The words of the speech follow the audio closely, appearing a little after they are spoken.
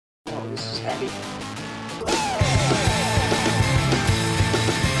This is heavy.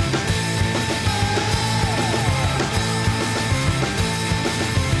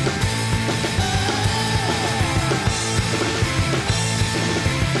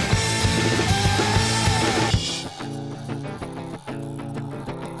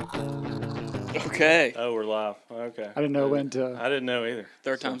 Okay. Oh, we're live. Okay. I didn't know when to. I didn't know either.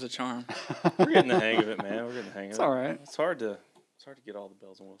 Third time's a charm. We're getting the hang of it, man. We're getting the hang of it. It's all right. It's hard to get all the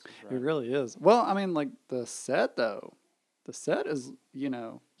bells and whistles right. It really is. Well, I mean, like the set though. The set is,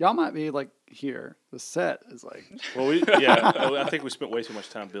 y'all might be like here. The set is like. Well, I think we spent way too much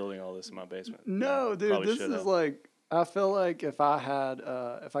time building all this in my basement. No, dude, Probably this should is have. like. I feel like if I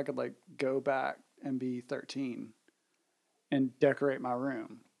could like go back and be 13, and decorate my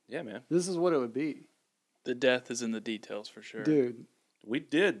room, Yeah, man. this is what it would be, The death is in the details for sure. dude. We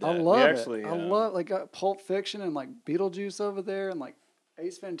did that. I love we actually, it. I love like Pulp Fiction and like Beetlejuice over there and like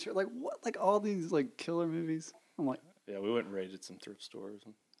Ace Ventura, like what, like all these like killer movies. I'm like, Yeah, we went and raided some thrift stores.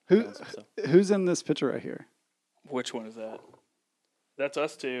 And who found some stuff. who's in this picture right here? Which one is that? That's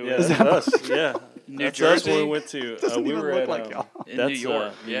us two. Yeah, that's us. Yeah, New that's us when Jersey? we went to. Doesn't we even were look at like y'all. In that's, New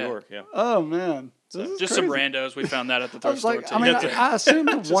York. New yeah. York. Yeah. Oh man, this is Just crazy. some randos. We found that at the I thrift was store like, too. I mean, Yeah. I assumed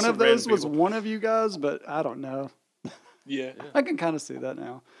that Just one some of those random was people. one of you guys, but I don't know. yeah. I can kind of see that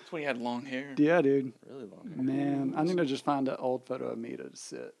now. That's when he had long hair. Yeah, dude. Really long. Man, I need to just find an old photo of me to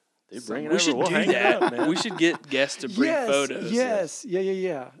sit. Dude, bring it We over. should We'll do hang it that. up, man. We should get guests to bring photos. Yes.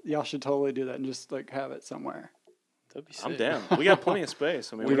 Yeah. Y'all should totally do that and just like have it somewhere. That'd be sick. I'm down. We got plenty of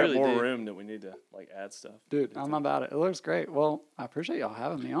space. I mean, We we got really more do. room that we need to like add stuff. Dude, I'm about it. It looks great. Well, I appreciate y'all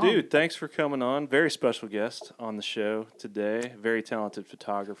having me on. Dude, thanks for coming on. Very special guest on the show today. Very talented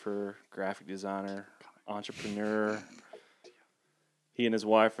photographer, graphic designer, entrepreneur. He and his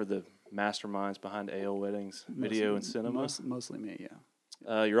wife are the masterminds behind AO Weddings Video and Cinema. Mostly me,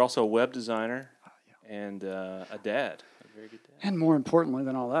 yeah. You're also a web designer and a dad. A very good dad. And more importantly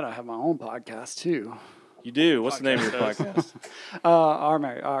than all that, I have my own podcast too. You do. What's the name of your Podcast.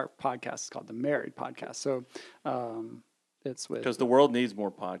 podcast? Our podcast is called the Married Podcast. So it's with. Because the world needs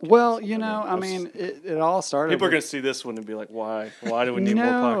more podcasts. Well, I mean, it all started. people are with- going to see this one and be like, why? Why do we need more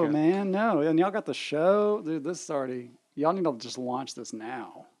No, podcasts? man, no. And y'all got the show. Dude, this is already. Y'all need to just launch this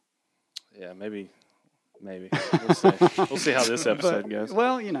now. Yeah, maybe. We'll see. We'll see how this episode goes.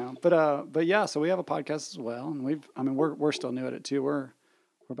 Well, but yeah. So we have a podcast as well, and we're still new at it too. We're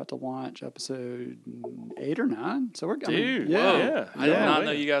about to launch episode 8 or 9. So we're Dude, yeah, whoa. yeah. I did not Yeah.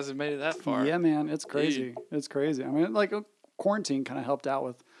 know you guys had made it that far. Yeah, man, it's crazy. It's crazy. I mean, like quarantine kind of helped out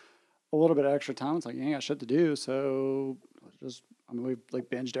with a little bit of extra time. It's like you ain't got shit to do, so we've like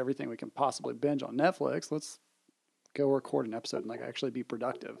binged everything we can possibly binge on Netflix. Let's go record an episode and like actually be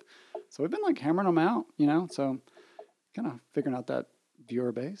productive. So we've been like hammering them out, so kind of figuring out that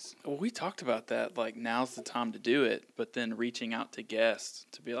viewer base. Well, we talked about that. Like, now's the time to do it, but then reaching out to guests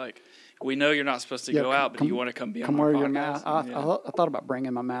to be like, we know you're not supposed to Yeah, go out, but come- do you want to come be on Come my wear your podcast? mask. Yeah. I thought about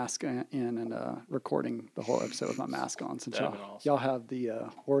bringing my mask in and recording the whole episode with my mask on, since That'd be y'all, awesome. y'all have the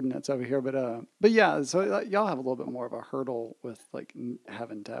ordinance over here. But yeah, so y'all have a little bit more of a hurdle with like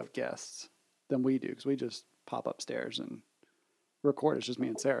having to have guests than we do, because we just pop upstairs and record. It's just me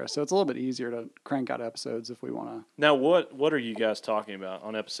and Sarah, so it's a little bit easier to crank out episodes if we want to. Now, what are you guys talking about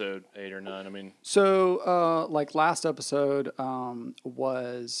on episode 8 or 9? I mean, So, like last episode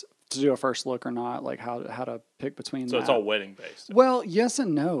was to do a first look or not, like how to pick between. so it's that. all wedding based. Well, yes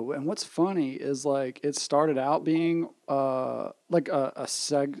and no. And what's funny is like it started out being like a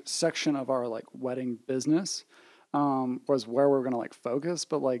section of our like wedding business was where we were gonna like focus,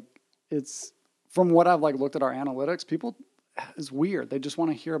 but like it's from what I've like looked at our analytics, people is weird. They just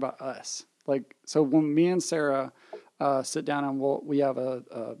want to hear about us. Like so when me and Sarah sit down and we have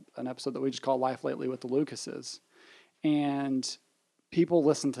an episode that we just call Life Lately with the Lucases, and people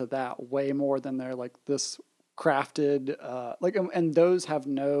listen to that way more than they're like this crafted and those have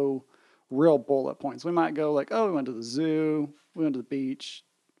no real bullet points. We might go like, oh, we went to the zoo, we went to the beach,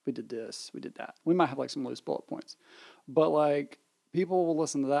 we did this, we did that. We might have like some loose bullet points, but like people will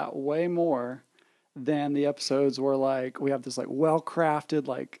listen to that way more than the episodes where like we have this like well crafted,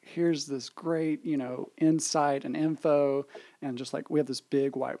 like here's this great insight and info, and just like we have this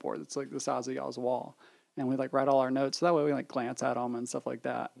big whiteboard that's like the size of y'all's wall, and we like write all our notes, so that way we like glance at them and stuff like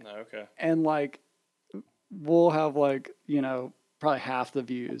that. No, okay. And like we'll have like probably half the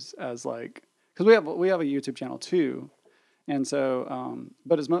views as like, because we have a YouTube channel too, and so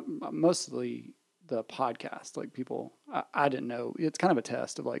but it's mostly the podcast. Like people, I didn't know, it's kind of a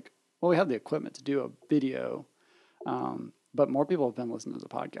test of like, well, we have the equipment to do a video, but more people have been listening to the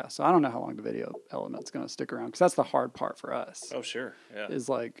podcast. So I don't know how long the video element's going to stick around because that's the hard part for us. Oh, sure. Yeah. Is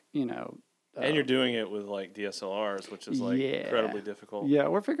like, you know. And you're doing it with like DSLRs, which is like incredibly difficult. Yeah,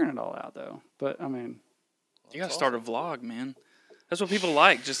 we're figuring it all out though. But I mean, you got to start a vlog, man. That's what people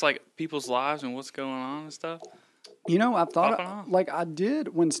like, just like people's lives and what's going on and stuff. You know, I've thought Popping off. like I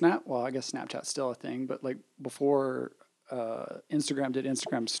did when I guess Snapchat's still a thing, but like before Instagram did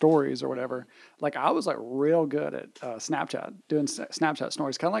Instagram stories or whatever, like I was like real good at Snapchat, doing Snapchat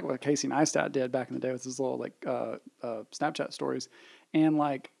stories, kind of like what Casey Neistat did back in the day with his little like Snapchat stories. And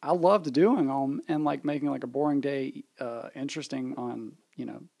like I loved doing them and like making like a boring day interesting on, you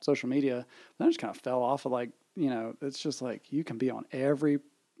know, social media. Then I just kind of fell off of like, you know, it's just like you can be on every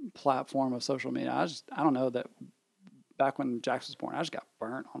platform of social media. I don't know that back when Jax was born, I just got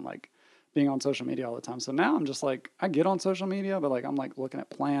burnt on like being on social media all the time. So now I'm just like, I get on social media, but like I'm like looking at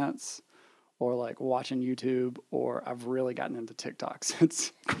plants or like watching YouTube, or I've really gotten into TikTok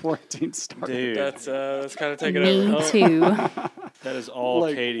since quarantine started. Dude, That's kind of taking Me over. too. that is all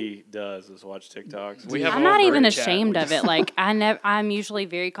like- Katie does is watch TikToks. We have I'm a not whole even group chat. ashamed We of it. Like I'm usually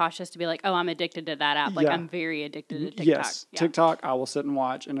very cautious to be like, oh, I'm addicted to that app. Like Yeah. I'm very addicted to TikTok. Yes, Yeah. TikTok, I will sit and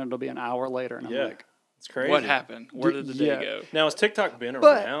watch, and it'll be an hour later, and I'm Yeah. like, It's crazy. What happened? Where did the day Yeah. go? Now, has TikTok been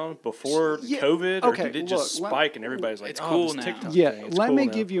But- around before Yeah, COVID, or okay, did it just look, spike and everybody's like, It's oh, cool this now. TikTok yeah, thing, it's let cool me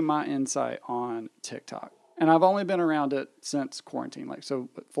now. give you my insight on TikTok. And I've only been around it since quarantine, like so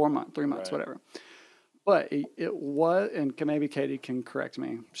 4 months, 3 months, Right. whatever. But it was, and maybe Katie can correct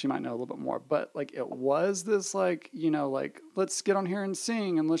me. She might know a little bit more. But like it was this like, you know, like let's get on here and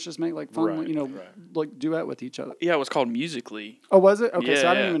sing and let's just make like fun, Right, you know, right. like duet with each other. Yeah, it was called Musically. Oh, was it? Okay, yeah, so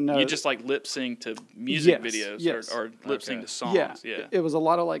I didn't yeah. even know. You just like lip sync to music Yes, videos yes. or lip sync Okay. to songs. Yeah, Yeah. It was a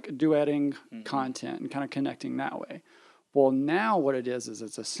lot of like duetting Mm-hmm. content and kind of connecting that way. Well, now what it is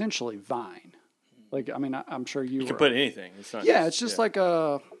it's essentially Vine. Like, I mean, I'm sure you You can were. put anything. It's not. Yeah, it's just like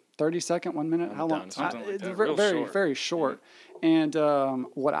a 30-second, 1 minute. How long? done. Something like It's that. very, Real very, short. very short. And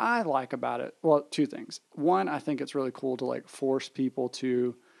what I like about it, well, two things. One, I think it's really cool to like force people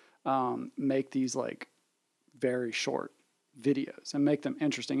to make these like very short videos and make them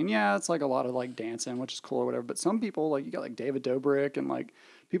interesting. And yeah, it's like a lot of like dancing, which is cool or whatever. But some people, like you got like David Dobrik and like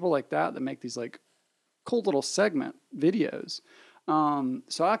people like that make these like cool little segment videos.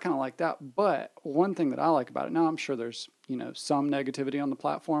 So I kind of like that. But one thing that I like about it, now I'm sure there's, you know, some negativity on the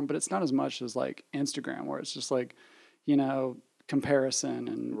platform, but it's not as much as like Instagram, where it's just like, you know, comparison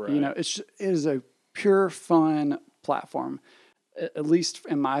and, Right. you know, it is a pure fun platform, at least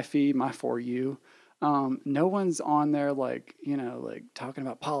in my feed, my For You. No one's on there like, you know, like talking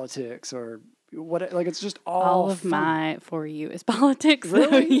about politics or what, like it's just All of fun. my For You is politics. so,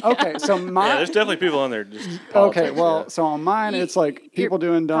 Really? yeah. Okay, so Yeah, my there's definitely people on there just. okay. politics, Well, yeah. so on mine, You- it's like people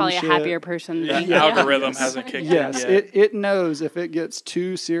doing dumb Probably shit. a happier person. The than you. algorithm hasn't kicked Yes, in yet. it knows if it gets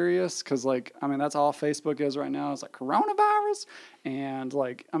too serious, because like I mean that's all Facebook is right now. It's like coronavirus, and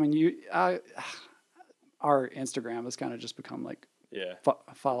like I mean our Instagram has kind of just become like yeah.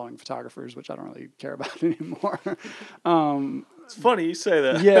 following photographers, which I don't really care about anymore. It's funny you say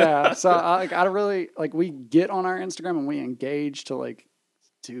that. Yeah, so I really like we get on our Instagram and we engage to like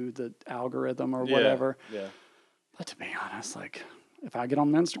do the algorithm or Yeah, whatever. Yeah. But to be honest, like if I get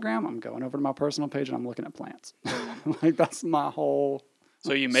on Instagram, I'm going over to my personal page and I'm looking at plants. Like that's my whole.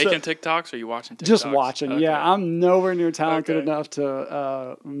 So you making TikToks or you watching TikToks? Just watching. Okay. Yeah, I'm nowhere near talented Okay. enough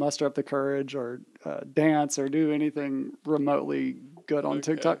to muster up the courage or dance or do anything remotely good on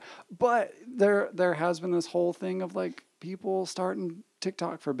Okay. TikTok. But there has been this whole thing of like people starting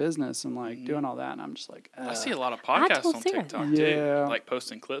TikTok for business and like doing all that, and I'm just like, I see a lot of I podcasts told on Sarah TikTok that. too, Yeah. like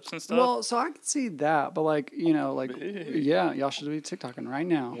posting clips and stuff. well, so I can see that, but like you know, like yeah, y'all should be TikToking right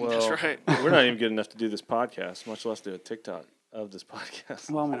now. Well, That's right. We're not even good enough to do this podcast, much less do a TikTok of this podcast.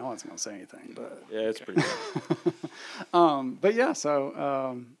 Well, I mean, I wasn't gonna say anything, but Yeah, it's pretty bad. but yeah,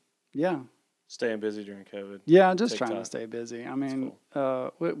 so yeah. Staying busy during COVID. Yeah, I'm just trying to TikTok. stay busy. I mean,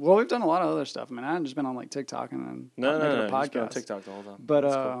 we've done a lot of other stuff. I mean, I've just been on like TikTok and then No, making no, a no. You've been on podcast. TikTok the whole time. But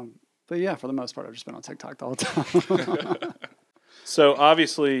That's cool. but yeah, for the most part, I've just been on TikTok the whole time. So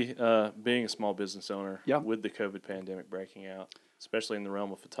obviously, being a small business owner Yeah. with the COVID pandemic breaking out, especially in the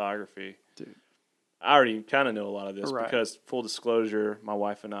realm of photography, Dude. I already kind of know a lot of this Right. because, full disclosure, my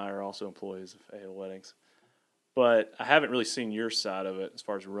wife and I are also employees of AHL Weddings. But I haven't really seen your side of it as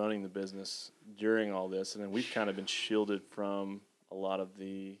far as running the business during all this, and then we've kind of been shielded from a lot of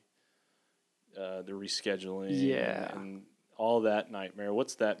the rescheduling, Yeah. and all that nightmare.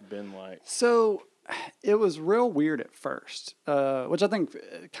 What's that been like? So it was real weird at first, which I think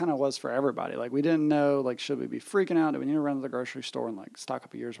kind of was for everybody. Like, we didn't know, like, should we be freaking out? Do we need to run to the grocery store and, like, stock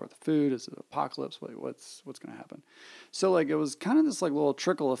up a year's worth of food? Is it apocalypse? What's going to happen? So, like, it was kind of this, like, little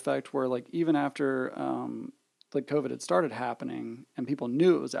trickle effect where, like, even after, like, COVID had started happening and people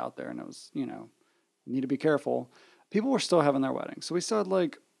knew it was out there and it was, you need to be careful, people were still having their weddings. So we still had,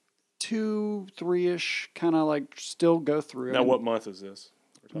 like, 2, 3-ish kind of, like, still go through. Now, what month is this?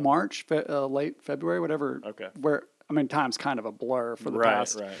 March, late February, whatever. Okay. Where, I mean, time's kind of a blur for the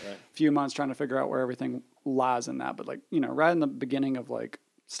past few months trying to figure out where everything lies in that. But, like, right in the beginning of, like,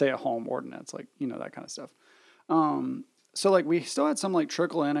 stay-at-home ordinance, like, that kind of stuff. So, like, we still had some, like,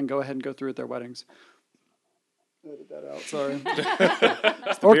 trickle in and go ahead and go through at their weddings. Edit that out, sorry.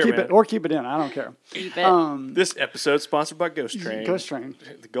 or keep it in. I don't care. Keep it. This episode sponsored by Ghost Train. Ghost Train.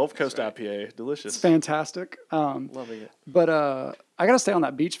 The Gulf Coast IPA. Delicious. It's fantastic. Loving it. But I got to stay on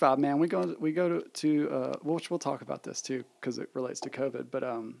that beach vibe, man. We go to which we'll talk about this too because it relates to COVID. But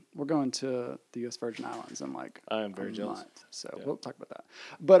we're going to the U.S. Virgin Islands in like I am very jealous. month, so we'll talk about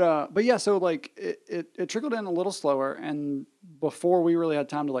that. But yeah, so like it trickled in a little slower, and before we really had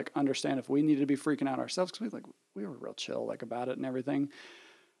time to like understand if we needed to be freaking out ourselves because we were real chill like about it and everything.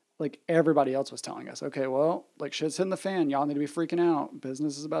 Like everybody else was telling us, okay, well, like shit's hitting the fan. Y'all need to be freaking out.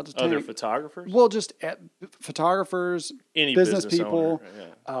 Business is about to tank. Other photographers? Well, just photographers, Any business business people,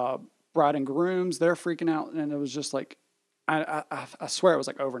 owner, bride and grooms, they're freaking out. And it was just like, I swear it was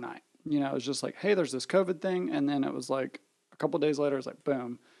like overnight. It was just like, hey, there's this COVID thing. And then it was like a couple of days later, it's like,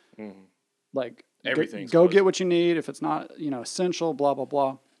 boom. Mm-hmm. Like, everything's go closed. get what you need. If it's not, essential, blah, blah,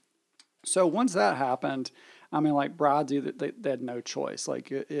 blah. So once that happened, I mean, like brides, they had no choice.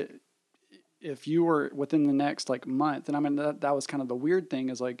 Like if you were within the next like month, and I mean, that was kind of the weird thing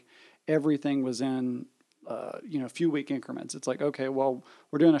is like everything was in, a few week increments. It's like, okay, well,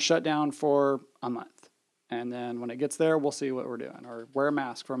 we're doing a shutdown for a month. And then when it gets there, we'll see what we're doing or wear a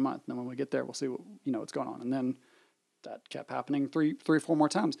mask for a month. And then when we get there, we'll see what, what's going on. And then that kept happening three, 4 more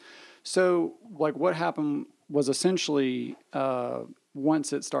times. So like what happened was essentially,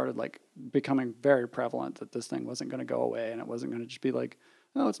 once it started like becoming very prevalent that this thing wasn't going to go away and it wasn't going to just be like,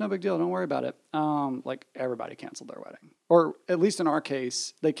 oh, it's no big deal, don't worry about it. Like everybody canceled their wedding, or at least in our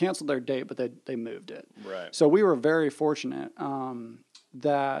case, they canceled their date, but they moved it. Right. So we were very fortunate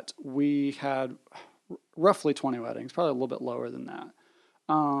that we had roughly 20 weddings, probably a little bit lower than that,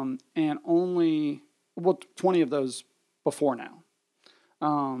 and only 20 of those before now,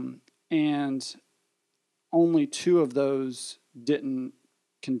 and only 2 of those didn't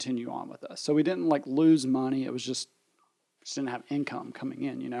continue on with us. So we didn't like lose money. It was just didn't have income coming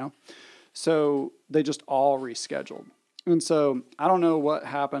in, So they just all rescheduled. And so I don't know what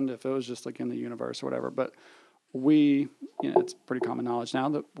happened, if it was just like in the universe or whatever, but we, it's pretty common knowledge now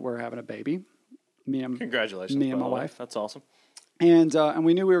that we're having a baby. Congratulations. Me and my wife. That's awesome. And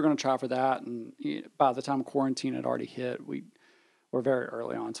we knew we were going to try for that. And by the time quarantine had already hit, we were very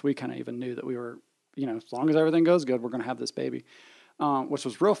early on. So we kind of even knew that we were, as long as everything goes good, we're going to have this baby. Which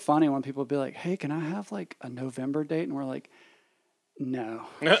was real funny when people would be like, hey, can I have like a November date? And we're like, no.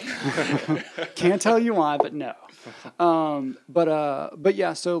 Can't tell you why, but no. But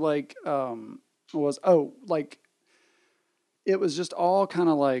yeah, so like, it was just all kind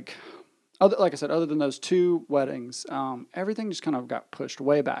of like, like I said, other than those 2 weddings, everything just kind of got pushed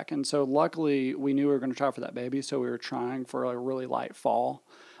way back. And so luckily we knew we were going to try for that baby. So we were trying for a really light fall,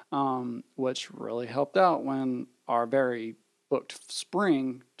 which really helped out when our very booked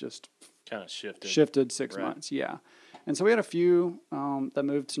spring just kind of shifted 6 months. Yeah. And so we had a few that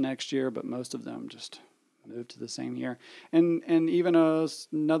moved to next year, but most of them just moved to the same year. And even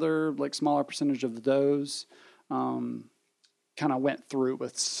another like smaller percentage of those kind of went through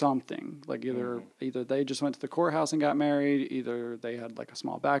with something. Like either they just went to the courthouse and got married, either they had like a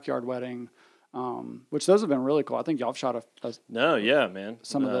small backyard wedding, which those have been really cool. I think y'all shot No, yeah, man.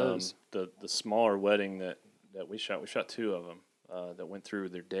 Some of those. The smaller wedding that we shot 2 of them that went through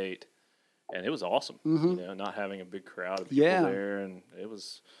their date, and it was awesome. Mm-hmm. Not having a big crowd of people there, and it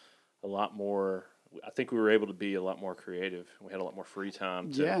was a lot more. I think we were able to be a lot more creative. We had a lot more free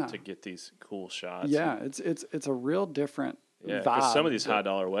time to get these cool shots. Yeah, it's a real different vibe. Because some of these high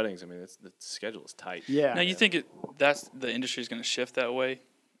dollar weddings, I mean, the schedule is tight. Yeah. Now you think that's the industry is going to shift that way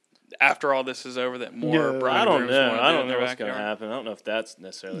after all this is over? That more bride I don't and grooms know. wanna I do it don't in know their what's going to backyard? happen. I don't know if that's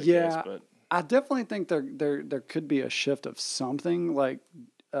necessarily the case, but. I definitely think there could be a shift of something like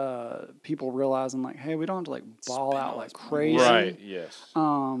people realizing like, hey, we don't have to like ball out like crazy, Right? Yes.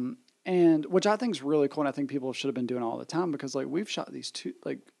 And which I think is really cool, and I think people should have been doing all the time because like we've shot these 2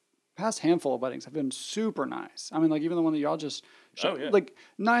 like past handful of weddings have been super nice. I mean, like even the one that y'all just showed, yeah. like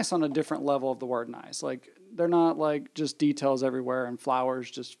nice on a different level of the word nice. Like they're not like just details everywhere and flowers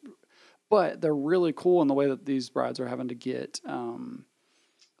just, but they're really cool in the way that these brides are having to get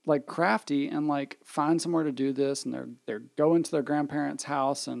like crafty and like find somewhere to do this, and they're going to their grandparents'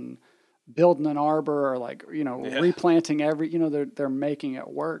 house and building an arbor or like, you know, replanting they're making it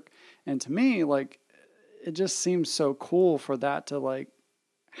work. And to me, like, it just seems so cool for that to like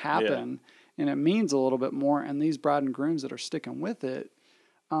happen, and it means a little bit more. And these bride and grooms that are sticking with it,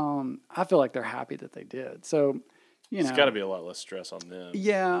 I feel like they're happy that they did. So, you know, It's got to be a lot less stress on them.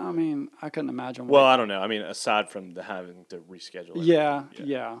 yeah, I mean, I couldn't imagine. Well, I don't know. I mean, aside from the having to reschedule.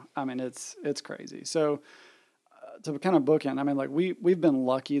 Yeah. I mean, it's crazy. So to kind of bookend, I mean, like we've been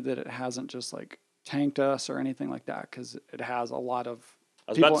lucky that it hasn't just like tanked us or anything like that, because it has a lot of.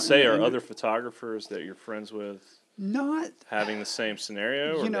 I was about to say, in- are in- other photographers that you're friends with Not. having the same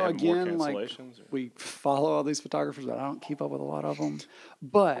scenario, or You know, they have more again, like cancellations? or- we follow all these photographers, but I don't keep up with a lot of them.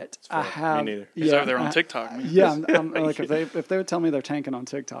 But I fair. have. Me neither. He's over there on TikTok. Man. Yeah, I'm like if they would tell me they're tanking on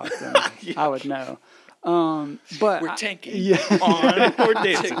TikTok, then I would know. But We're tanking yeah, on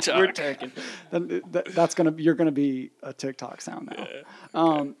TikTok. We're tanking. you're gonna be a TikTok sound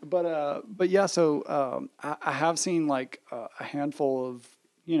now. But yeah, so I have seen like a handful of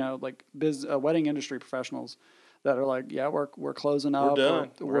like wedding industry professionals that are like, yeah, we're closing up. done.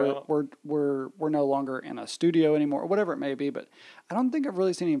 We're no longer in a studio anymore, or whatever it may be. But I don't think I've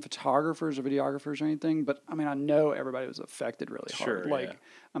really seen any photographers or videographers or anything. But I mean, I know everybody was affected really hard. Sure, Like, yeah.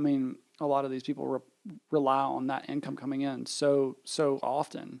 I mean, a lot of these people rely on that income coming in so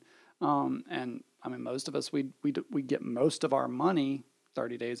often. And I mean, most of us we get most of our money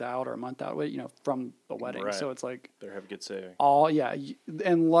 30 days out or a month out, from the wedding. Right. So it's like They have good saving.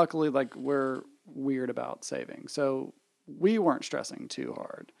 and luckily, like, we're weird about saving, so we weren't stressing too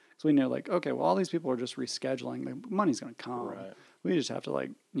hard, because we knew, like, okay, well, all these people are just rescheduling. The money's going to come. Right. We just have to, like,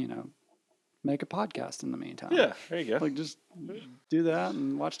 make a podcast in the meantime. Yeah, there you go. Like, just do that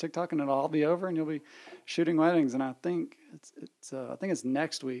and watch TikTok, and it'll all be over, and you'll be shooting weddings. And I think it's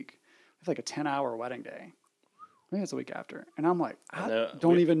next week. We have like a 10-hour wedding day. I think it's the week after. And I'm like, I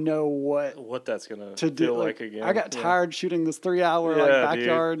don't even know what that's gonna to do. feel like again. I got tired shooting this 3-hour Yeah,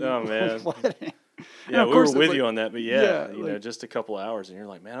 backyard dude. Oh, man. wedding. Yeah, of we were course, with like- you on that, but yeah, just a couple hours, and you're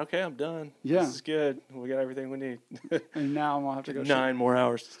like, man, okay, I'm done. Yeah. This is good. We got everything we need. And now I'm gonna have to go. 9 more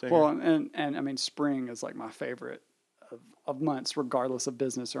hours to stay. Well, here. and I mean, spring is like my favorite of months, regardless of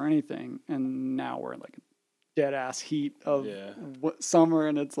business or anything. And now we're in like a dead ass heat of summer,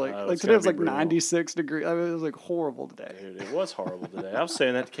 and it's like it's today gotta was be like brutal. 96 degrees. I mean, it was like horrible today. Dude, it was horrible today. I was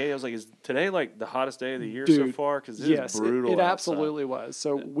saying that to Kay. I was like, is today like the hottest day of the year so Dude, far? Because Yes, is brutal. it outside. absolutely was.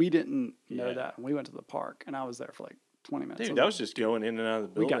 So we didn't know Yeah. that, and we went to the park, and I was there for like 20 minutes. Dude, I that was was just going in and out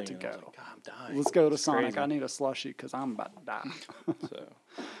of the We building. got to and I was go. like, God, I'm dying. Let's go to It's Sonic. crazy. I need a slushie because I'm about to die. So,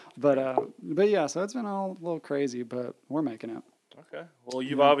 But yeah, so it's been all a little crazy, but we're making it. okay. Well,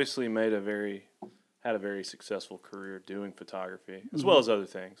 you've obviously had a very successful career doing photography as well as other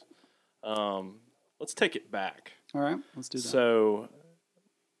things. Let's take it back. All right, let's do that. So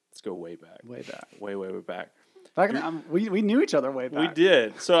let's go way back. Way back. Way back. We knew each other way back. We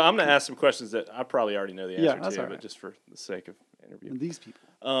did. So I'm going to ask some questions that I probably already know the answer that's to, all right. but just for the sake of interview. These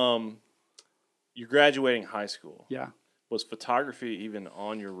people. You're graduating high school. Yeah. Was photography even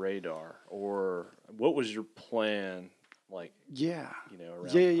on your radar, or what was your plan? Like, Yeah.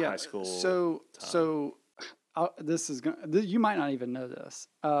 around Yeah. high school. So this is you might not even know this.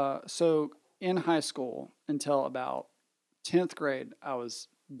 So in high school until about 10th grade, I was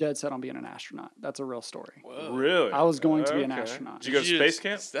dead set on being an astronaut. That's a real story. Really? I was going to be an Okay. astronaut. Did you go to space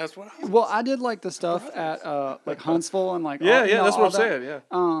camp? That's what I was. Well, I did like the stuff at like Huntsville and like Yeah, all, that's all what I'm that.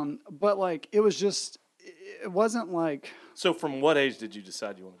 saying. Yeah. But like it wasn't like So from what age did you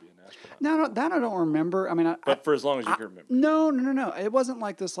decide you want to be an astronaut? no, that I don't remember. I mean, But for as long as you can remember. No. It wasn't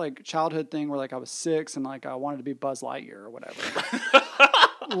like this like childhood thing where like I was 6 and like I wanted to be Buzz Lightyear or whatever.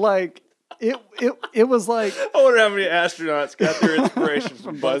 Like it was like, I wonder how many astronauts got their inspiration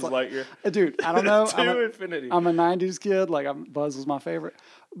from Buzz Lightyear dude, I don't know. to infinity. I'm a 90s kid. Like Buzz was my favorite.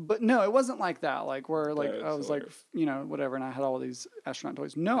 But no, it wasn't like that. Like where like That I is was hilarious. like, whatever. And I had all these astronaut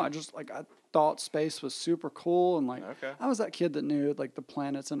toys. No, I just like, I thought space was super cool. And like, Okay. I was that kid that knew like the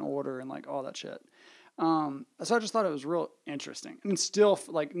planets in order and like all that shit. So I just thought it was real interesting. And still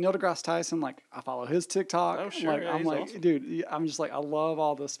like Neil deGrasse Tyson, like I follow his TikTok. Oh, sure. Like, Yeah, I'm he's like, awesome. dude, I'm just like, I love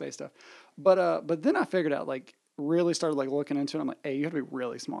all this space stuff. But then I figured out, like, really started like looking into it. I'm like, hey, you have to be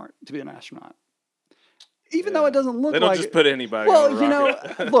really smart to be an astronaut. even though it doesn't look They don't like just it. put anybody Well, on a you know,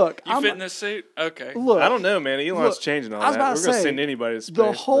 rocket. look, You fit in this suit? Okay. look. I don't know, man. Elon's Look, changing all I was that. about We're to going to say, send anybody to space.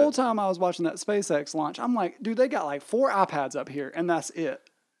 the whole but- time I was watching that SpaceX launch, I'm like, dude, they got like 4 iPads up here, and that's it.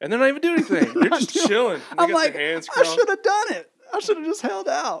 And they're not even doing anything. They're just chilling. They I'm got like, their hands I crossed. should have done it. I should have just held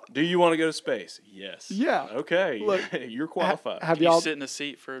out. Do you want to go to space? Yes. Yeah. Okay. Look, You're qualified. Have You y'all? sit in a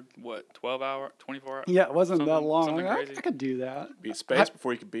seat for what, 12 hours, 24 hours? Yeah, it wasn't that something- long. something Like, I crazy? could do that. be at space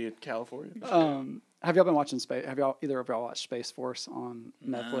before you could be in California. Have y'all been watching Space? Have y'all either of y'all watched Space Force on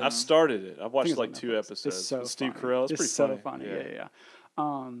Netflix? I've started it. I've watched it's on like 2 Netflix. episodes. It's so with Steve funny. Carell. It's pretty so funny. Yeah.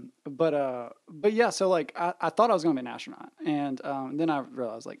 But yeah. So like, I thought I was going to be an astronaut, and then I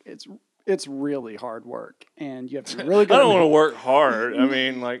realized like it's really hard work, and you have to be really I good. don't want to work hard. I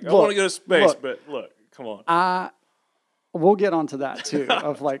mean, like, I Look, want to go to space, look. but look, come on. We'll get onto that too,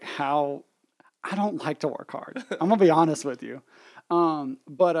 of like how I don't like to work hard. I'm gonna be honest with you.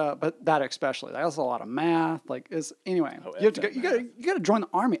 But that especially, that's a lot of math. Like, is anyway, you have to go, you got to join the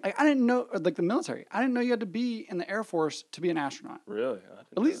army. Like, I didn't know, like the military. I didn't know you had to be in the Air Force to be an astronaut. Really?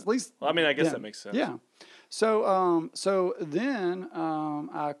 At least. Well, I mean, I guess yeah. that makes sense. Yeah. So then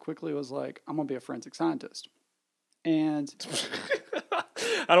I quickly was like, I'm gonna be a forensic scientist, and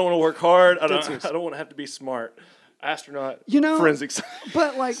I don't want to work hard. I Dead serious. don't want to have to be smart. Astronaut. You know, forensics.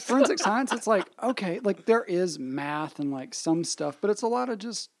 but like forensic science, it's like, okay, like there is math and like some stuff, but it's a lot of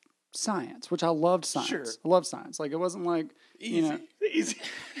just science, which I loved science. Sure. I love science. Like it wasn't like, you know, Easy.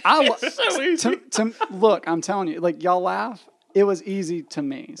 It's so easy. look, I'm telling you, like y'all laugh. It was easy to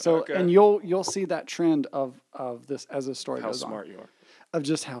me. So, Okay. and you'll see that trend of this as the story How goes smart on, you are. of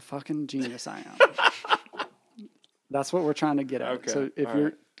just how fucking genius I am. That's what we're trying to get at. Okay. So if All you're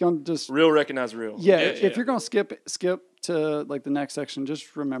right. gonna just Real recognize real. if you're gonna skip to like the next section,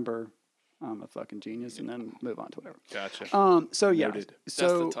 just remember I'm a fucking genius, and then move on to whatever. Gotcha. So yeah, Noted. That's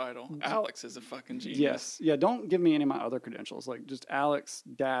so the title. Alex is a fucking genius. yes, yeah. Don't give me any of my other credentials. Like just Alex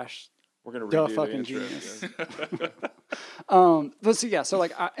dash. We're gonna Duh, redo fucking the intro genius. again. But so yeah, so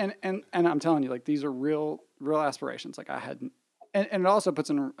like and I'm telling you, like these are real aspirations. Like I had, and it also puts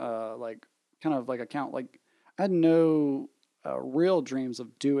in like kind of like account like I had no real dreams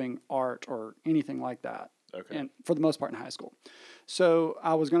of doing art or anything like that. Okay. And for the most part in high school. So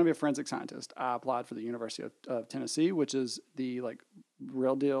I was going to be a forensic scientist. I applied for the University of Tennessee, which is the like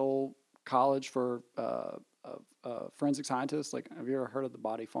real deal college for forensic scientists. Like, have you ever heard of the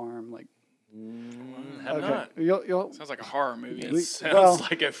Body Farm? Like, Have not. You'll Sounds like a horror movie. It sounds well,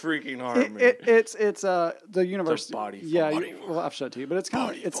 like a freaking horror movie. it's the university. Body yeah, Farm. well, I've showed it to you, but it's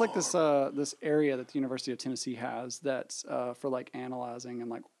kind of it's like this this area that the University of Tennessee has that's for like analyzing and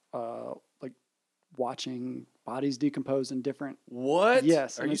like watching bodies decompose in different. What?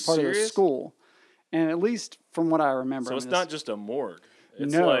 Yes, Are and you it's part of the serious? school, and at least from what I remember, So I it's mean, not just a morgue.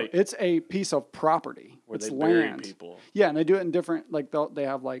 It's no, like it's a piece of property. where It's they bury land. people. Yeah, and they do it in different like they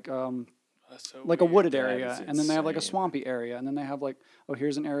have like That's so like a weird. wooded That area, is and then they have like a insane. swampy area, and then they have like, oh,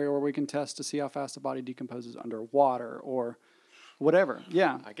 here's an area where we can test to see how fast the body decomposes underwater or whatever.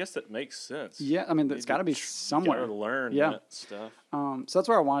 Yeah, I guess that makes sense. yeah. I mean, it's got to be You somewhere. gotta learn Yeah. that stuff. So that's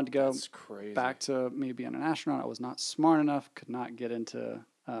where I wanted to go. That's crazy. Back to me being an astronaut. I was not smart enough. Could not get into.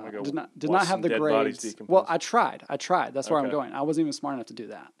 go Did watch not have some the dead bodies grades. decompose. Well, I tried. That's where I'm Okay. going. I wasn't even smart enough to do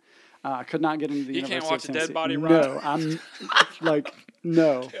that. I could not get into the You University can't watch of a dead Tennessee. body No, rot? I'm like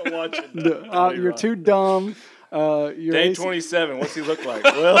no. Watch it. You're too dumb. Your Day AC 27. What's he look like?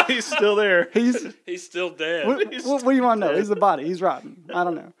 Well, he's still there. He's still dead. what do you want to know? He's the body. He's rotten. I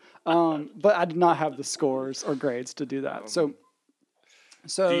don't know. But I did not have the scores or grades to do that. So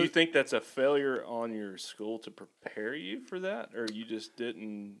Do you think that's a failure on your school to prepare you for that, or you just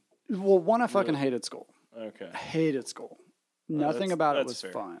didn't? well, one, I fucking hated school. Okay. I hated school. Nothing that's- about it that's was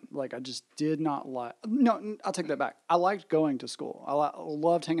fair. fun. Like I just did not like. No, I'll take that back. I liked going to school. I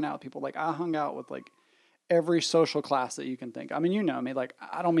loved hanging out with people. Like I hung out with like every social class that you can think. I mean, you know me. Like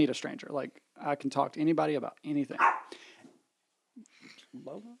I don't meet a stranger. Like I can talk to anybody about anything.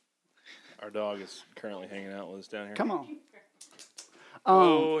 Our dog is currently hanging out with us down here. Come on.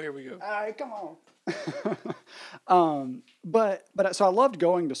 Oh, here we go. All right, come on. But so I loved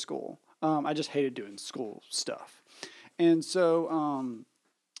going to school. I just hated doing school stuff. And so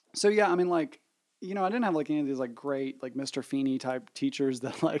yeah, I mean, like, you know, I didn't have like any of these like great like Mr. Feeney type teachers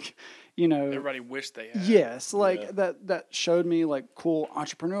that like, you know, Everybody wished they had. yes, like Yeah. that showed me like cool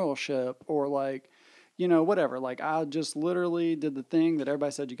entrepreneurship or like, you know, whatever. Like I just literally did the thing that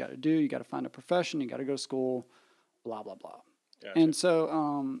everybody said you got to do. You got to find a profession. You got to go to school. Blah blah blah. Gotcha. And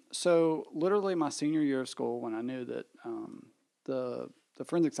so, so literally my senior year of school, when I knew that the the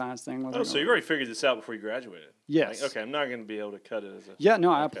forensic science thing wasn't. Oh, so you already figured this out before you graduated? Yes. Like, okay, I'm not going to be able to cut it as a. Yeah,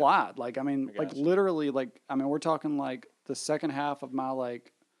 no, I Okay. applied. Like, I mean, I like gotcha. literally, like, I mean, we're talking like the second half of my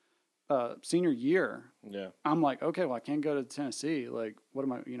like senior year. Yeah. I'm like, okay, well, I can't go to Tennessee. Like, what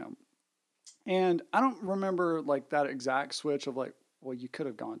am I, And I don't remember like that exact switch of like, well, you could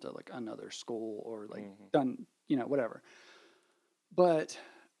have gone to like another school or like done, whatever. But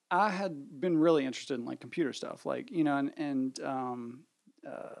I had been really interested in like computer stuff, like, and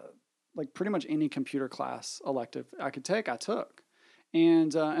like pretty much any computer class elective I could take, I took.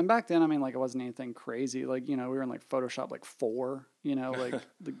 And back then, I mean, like it wasn't anything crazy. Like, we were in like Photoshop like 4, like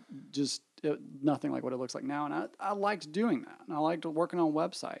nothing like what it looks like now. And I liked doing that. And I liked working on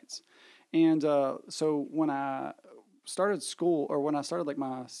websites. And so when I started school, or when I started like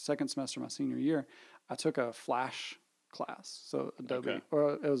my second semester, my senior year, I took a Flash class. So Adobe, Okay.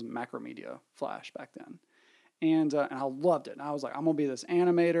 or it was Macromedia Flash back then. And I loved it. And I was like, I'm going to be this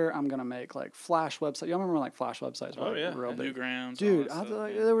animator. I'm going to make like Flash websites. Y'all remember when like Flash websites were Oh, like yeah. real big? Newgrounds. Dude, all I that feel stuff,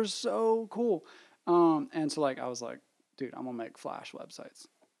 like yeah. they were so cool. And so like I was like, dude, I'm gonna make Flash websites.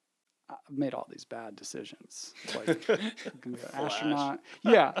 I made all these bad decisions. Like I'm gonna be an astronaut.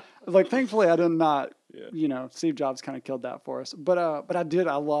 Yeah. Like thankfully I did not Steve Jobs kind of killed that for us. But I did.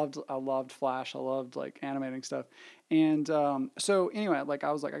 I loved Flash. I loved like animating stuff. And so anyway, like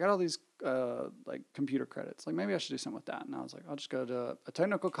I was like, I got all these like computer credits. Like maybe I should do something with that. And I was like, I'll just go to a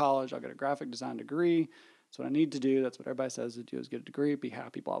technical college, I'll get a graphic design degree. That's what I need to do. That's what everybody says to do, is get a degree, be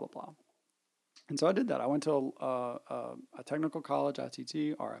happy, blah, blah, blah. And so I did that. I went to a technical college,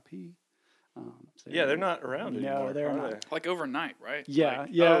 ITT, RIP. Yeah, they're not around No, anymore. they're are not. they? Like overnight, right? Yeah, Like,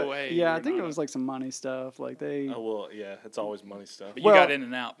 yeah, oh, hey, yeah. I you're think it not was like some money stuff. Like they, Oh, well, yeah, it's always money stuff. But Well, you got in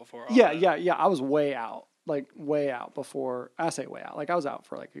and out before all yeah, that. yeah. I was way out, like way out before. I say way out, like I was out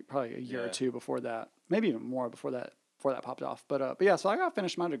for like probably a year or Yeah. two before that, maybe even more before that popped off. But yeah, so I got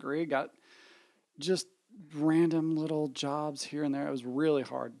finished my degree, got just random little jobs here and there. It was really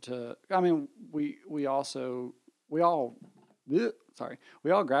hard to. I mean, we all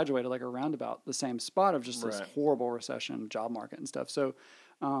graduated like around about the same spot of just this Right. horrible recession, job market and stuff. So,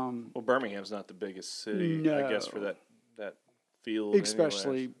 Well, Birmingham's not the biggest city, I guess, for No. that field.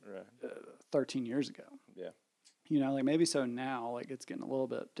 Especially- anyways. Right. 13 years ago, Yeah. like maybe so now, like it's getting a little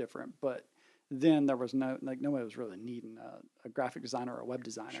bit different, but then there was nobody was really needing a graphic designer or a web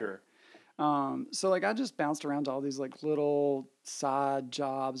designer. Sure. So like I just bounced around to all these like little side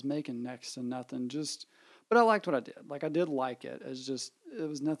jobs, making next to nothing. But I liked what I did. Like I did like it. It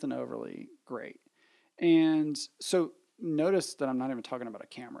was nothing overly great. And so notice that I'm not even talking about a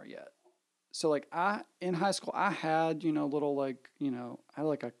camera yet. So like in high school I had little like I had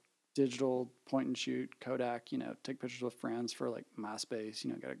like a digital point and shoot Kodak. Take pictures with friends for like MySpace.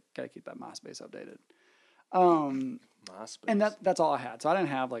 Gotta keep that MySpace updated. MySpace. And that's all I had. So I didn't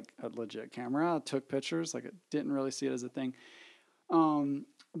have like a legit camera. I took pictures. Like I didn't really see it as a thing.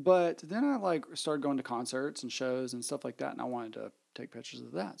 But then I like started going to concerts and shows and stuff like that. And I wanted to take pictures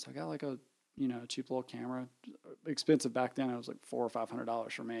of that. So I got like a, cheap little camera, expensive back then. It was like $400 or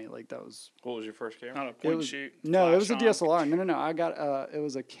 $500 for me. Like that was, What was your first camera? Not a it point was, shoot. no, it was a flash on. DSLR. No. I got, it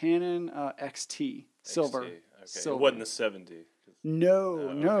was a Canon XT silver. XT. Okay. Silver. It wasn't the 70. No,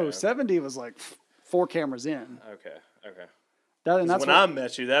 okay. 70 was like 4 cameras in. Okay. And 'Cause that's when I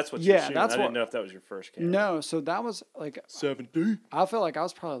met you, that's what you were Yeah, shooting. that's I what- didn't know if that was your first camera. No, so that was like 70. I felt like I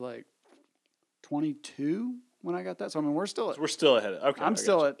was probably like 22 when I got that. So I mean, we're still at, We're still ahead. Okay. I'm I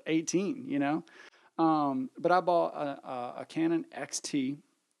still gotcha. at 18, But I bought a Canon XT,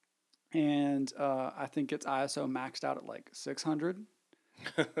 and I think its ISO maxed out at like 600.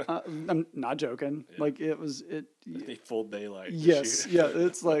 I'm not joking. Yeah. Like it was it. The full daylight. to Yes, shoot. yeah.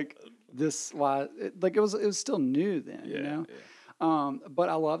 It's like this. Why? Like it was still new then. Yeah. But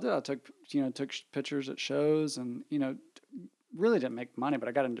I loved it. I took pictures at shows, and really didn't make money, but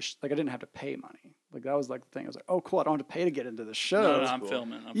I got into I didn't have to pay money. Like that was like the thing. I was like, oh cool, I don't have to pay to get into the show. No, I'm cool.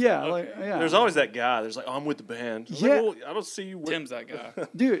 filming. Yeah, filming. like Okay. yeah. There's always that guy. There's like, oh, I'm with the band. I was like, Yeah. well, I don't see you with. Tim's that guy.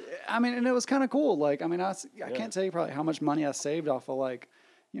 Dude, I mean, and it was kind of cool. Like, I mean, I Yeah. can't tell you probably how much money I saved off of like,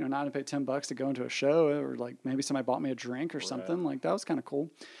 not having to pay $10 to go into a show, or like maybe somebody bought me a drink or something. Like that was kind of cool.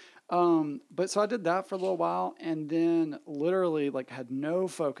 But so I did that for a little while, and then literally like had no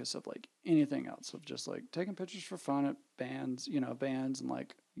focus of like anything else, of just like taking pictures for fun at bands, and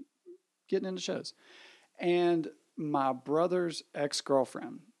like getting into shows. And my brother's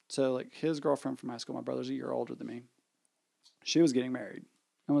ex-girlfriend, so like his girlfriend from high school, my brother's a year older than me, she was getting married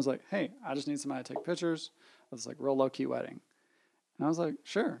and was like, hey, I just need somebody to take pictures of this like real low-key wedding. And I was like,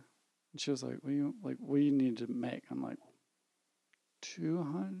 sure. And she was like, what do you need to make? I'm like,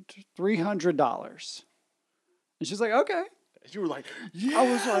 $300. And she's like, okay. You were like, yes,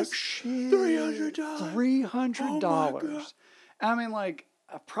 I was like, shit, $300. $300. Oh my God. I mean, like,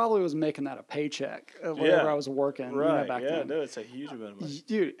 I probably was making that a paycheck wherever I was working. Right. Back yeah. then. No, it's a huge amount of money.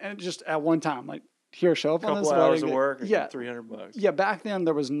 Dude, and just at one time, like, here, show up on this Couple hours wedding of day. work. And Yeah. $300. Yeah, back then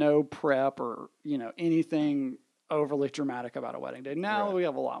there was no prep or, anything overly dramatic about a wedding day. Now Right. we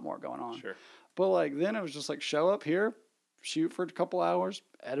have a lot more going on. Sure. But like then it was just like show up here, shoot for a couple hours,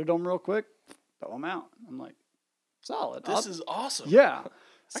 edit them real quick, throw them out. I'm like, solid. This is awesome. Yeah.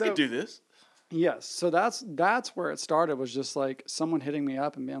 I could do this. Yes. So that's where it started, was just like someone hitting me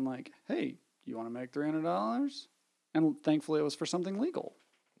up and being like, hey, you want to make $300? And thankfully it was for something legal.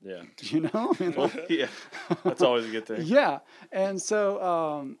 Yeah. I mean, Well, yeah. That's always a good thing. yeah. And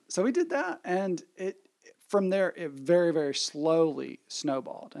so so we did that, and from there it very, very slowly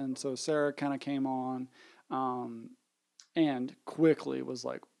snowballed. And so Sarah kind of came on and quickly was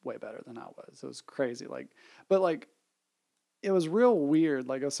like way better than I was. It was crazy. But it was real weird.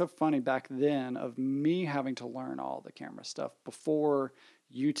 Like, it was so funny back then of me having to learn all the camera stuff before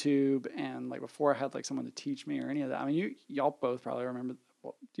YouTube, and like before I had like someone to teach me or any of that. I mean, y'all both probably remember.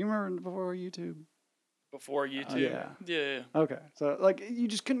 Do you remember before YouTube? Before YouTube. Yeah. Yeah. Okay. So like you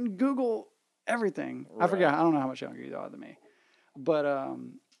just couldn't Google everything. I forget. I don't know how much younger you are than me. But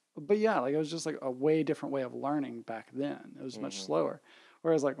yeah, like it was just like a way different way of learning back then. It was much slower.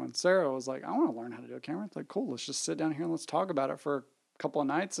 Whereas like when Sarah was like, I want to learn how to do a camera. It's like, cool, let's just sit down here and let's talk about it for a couple of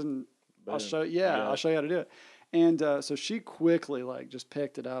nights and I'll show you how to do it. And so she quickly like just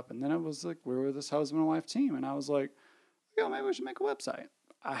picked it up, and then it was like we were this husband and wife team, and I was like, maybe we should make a website.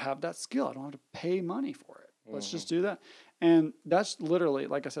 I have that skill. I don't have to pay money for it. Let's just do that. And that's literally,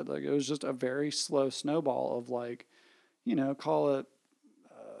 like I said, like it was just a very slow snowball of like, call it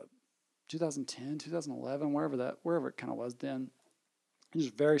 2010, 2011, wherever it kind of was then. It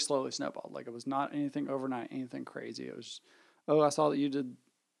just very slowly snowballed. Like it was not anything overnight, anything crazy. It was, I saw that you did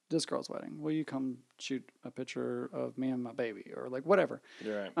this girl's wedding. Will you come shoot a picture of me and my baby, or like whatever?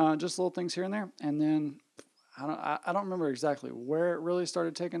 You're right. Just little things here and there. And then I don't remember exactly where it really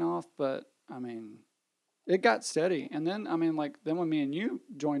started taking off, but I mean, it got steady. And then then when me and you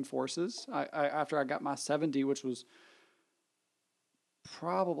joined forces, I after I got my 70, which was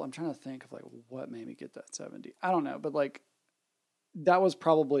probably, I'm trying to think of like what made me get that 70. I don't know, but like that was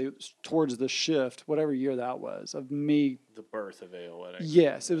probably towards the shift, whatever year that was, of me. The birth of AL Weddings.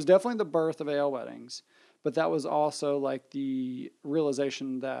 Yes, it was definitely the birth of AL Weddings, but that was also like the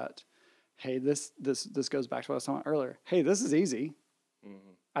realization that, hey, this goes back to what I was talking about earlier. Hey, this is easy.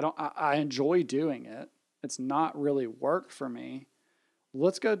 I enjoy doing it. It's not really work for me.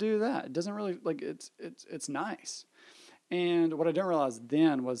 Let's go do that. It doesn't really like it's nice. And what I didn't realize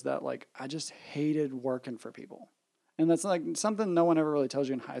then was that like I just hated working for people. And that's like something no one ever really tells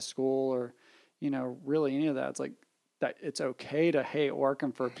you in high school or, really any of that. It's like that it's okay to hate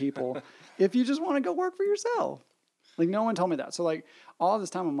working for people if you just want to go work for yourself. Like no one told me that. So like all this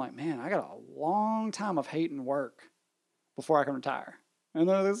time I'm like, man, I got a long time of hating work before I can retire. And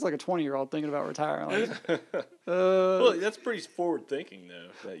then this is like a 20-year-old thinking about retiring. Like, well, that's pretty forward thinking though.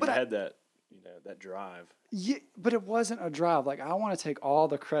 That you had that, that drive. Yeah, but it wasn't a drive. Like I want to take all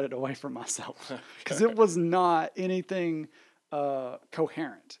the credit away from myself because it was not anything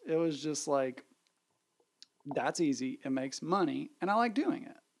coherent. It was just like, that's easy. It makes money, and I like doing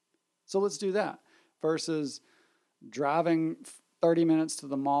it. So let's do that. Versus driving 30 minutes to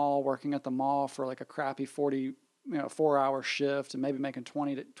the mall, working at the mall for like a crappy 4-hour shift, and maybe making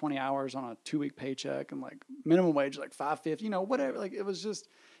 20 hours on a 2-week paycheck, and like minimum wage like $5.50, whatever. Like it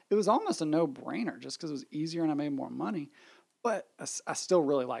was almost a no-brainer just because it was easier and I made more money. But I still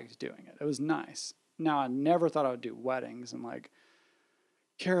really liked doing it. It was nice. Now, I never thought I would do weddings and like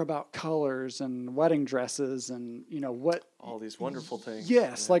care about colors and wedding dresses and what all these wonderful things.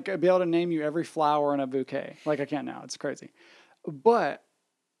 Yes, like I'd be able to name you every flower in a bouquet. Like I can now. It's crazy. But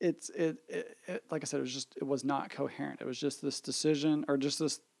it like I said, it was not coherent. It was just this decision or just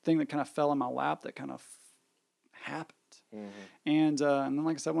this thing that kind of fell in my lap that kind of happened. And then,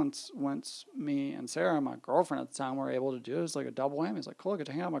 like I said, once me and Sarah, my girlfriend at the time, were able to do it, it was like a double whammy. It's like, cool, I get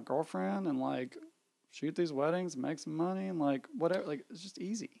to hang out with my girlfriend and like shoot these weddings, make some money, and like whatever. Like it's just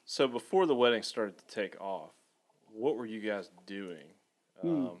easy. So before the wedding started to take off, what were you guys doing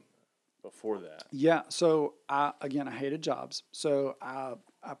before that? Yeah. So I hated jobs. So I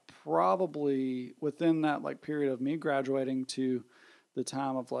probably within that like period of me graduating to the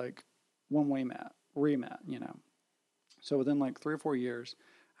time of like when we re-met, So within like 3 or 4 years,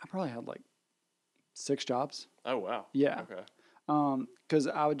 I probably had like 6 jobs. Oh, wow. Yeah. Okay. Because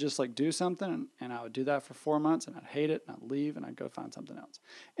I would just like do something and I would do that for 4 months and I'd hate it and I'd leave and I'd go find something else.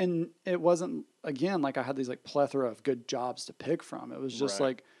 And it wasn't, again, like I had these like plethora of good jobs to pick from. It was just Right.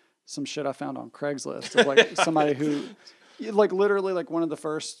 like some shit I found on Craigslist of like somebody who, like literally like one of the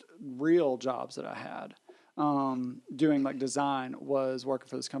first real jobs that I had doing like design was working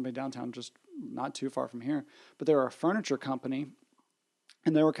for this company downtown, just not too far from here. But they were a furniture company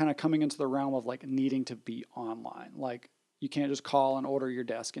and they were kind of coming into the realm of like needing to be online. Like, you can't just call and order your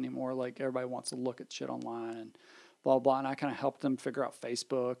desk anymore. Like everybody wants to look at shit online and blah, blah. And I kind of helped them figure out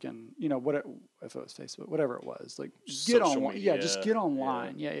Facebook and, you know, if it was Facebook, whatever it was, like get Social on, media, just get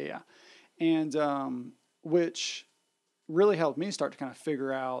online. Yeah. And, which really helped me start to kind of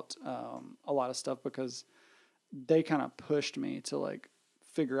figure out, a lot of stuff because they kind of pushed me to like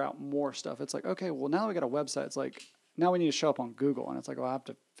figure out more stuff. It's like, okay, well now we got a website. It's like, now we need to show up on Google. And it's like, well, I have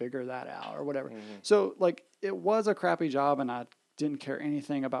to figure that out or whatever. So like it was a crappy job and I didn't care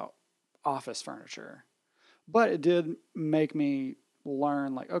anything about office furniture, but it did make me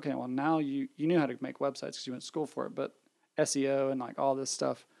learn like, okay, well now you knew how to make websites because you went to school for it, but SEO and like all this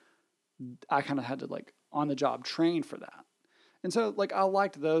stuff, I kind of had to like on the job train for that. And so like I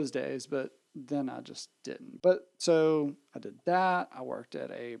liked those days, but then I just didn't. But so I did that. I worked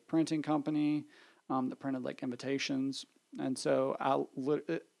at a printing company that printed like invitations. And so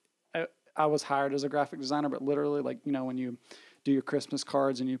I was hired as a graphic designer, but literally like, you know, when you do your Christmas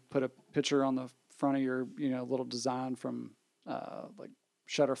cards and you put a picture on the front of your, you know, little design from like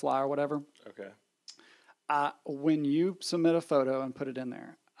Shutterfly or whatever. Okay. When you submit a photo and put it in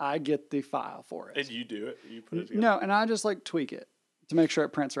there, I get the file for it. And you do it? You put it together? No, and I just like tweak it to make sure it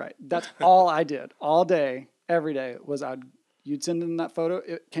prints right. That's all I did all day, every day was you'd send in that photo.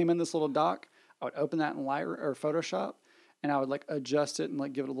 It came in this little doc. I would open that in Lightroom or Photoshop, and I would like adjust it and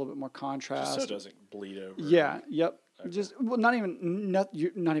like give it a little bit more contrast. Just so it doesn't bleed over. Yeah. Yep. Okay. Just well,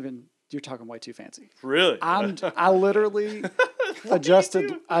 you're talking way too fancy. Really? I literally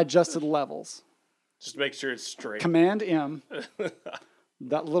adjusted levels. Just make sure it's straight. Command M.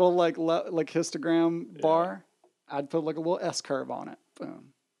 That little like histogram bar. I'd put like a little S curve on it.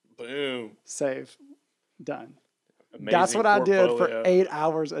 Boom. Boom. Save. Done. Amazing That's what I did for portfolio. 8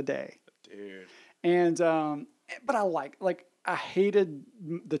 hours a day. Dude. And but I hated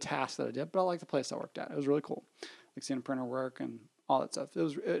the task that I did, but I liked the place I worked at. It was really cool. Like seeing a printer work and all that stuff. It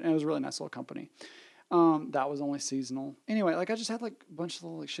was a really nice little company. That was only seasonal. Anyway, like I just had like a bunch of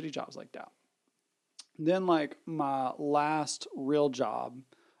little like shitty jobs like that. Then like my last real job,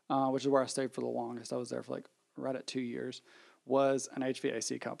 which is where I stayed for the longest, I was there for like right at 2 years, was an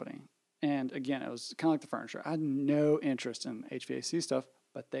HVAC company. And again, it was kind of like the furniture. I had no interest in HVAC stuff,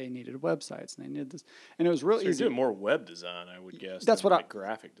 but they needed websites and they needed this. And it was real So you're easy. doing more web design, I would guess. That's than what like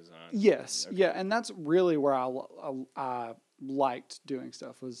graphic design. Yes. Okay. Yeah. And that's really where I liked doing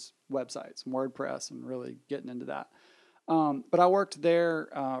stuff was websites and WordPress and really getting into that. But I worked there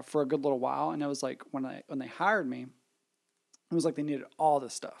for a good little while, and it was like when they hired me, it was like they needed all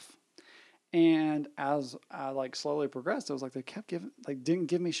this stuff. And as I like slowly progressed, it was like they kept didn't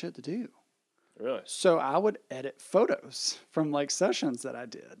give me shit to do. Really? So I would edit photos from like sessions that I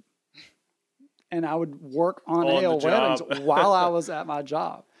did. And I would work on AL weddings while I was at my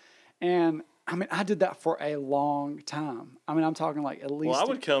job. And I mean, I did that for a long time. I mean, I'm talking like at least. Well, I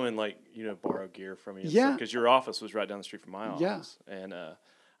would come and like, borrow gear from you. Yeah. Because your office was right down the street from my office. Yeah. And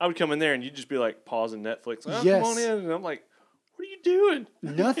I would come in there and you'd just be like pausing Netflix. Oh, Yes. come on in. And I'm like, what are you doing?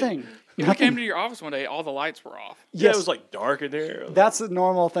 Nothing. When I came to your office one day, all the lights were off. Yeah, Yes. it was like dark in there. That's a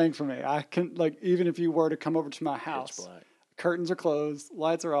normal thing for me. I can like even if you were to come over to my Pitch house, black. curtains are closed,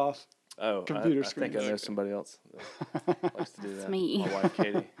 lights are off. Oh, Computer I think I screens. know somebody else that likes to do that. me. My wife,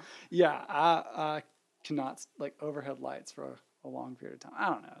 Katie. Yeah, I cannot like overhead lights for a long period of time. I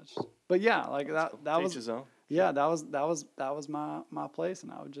don't know. But yeah, like that Teach was his own. yeah, that was my place,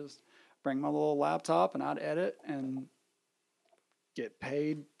 and I would just bring my little laptop and I'd edit and get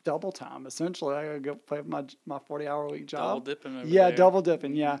paid double time. Essentially, I gotta go play my 40-hour week job. Double dipping over Yeah, there. double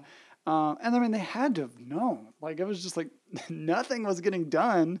dipping. Yeah, and I mean they had to have known. Like it was just like nothing was getting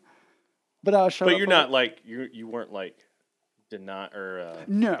done. But I was showing. But you're not like you weren't like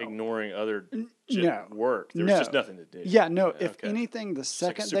No. ignoring other no. work. There was No. just nothing to do. Yeah, no. If Okay. anything, the like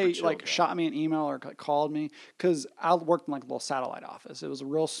second super they chill like guy. shot me an email or like called me, because I worked in like a little satellite office. It was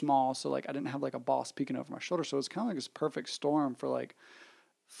real small, so like I didn't have like a boss peeking over my shoulder. So it was kind of like this perfect storm for like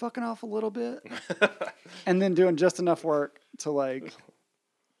fucking off a little bit, and then doing just enough work to like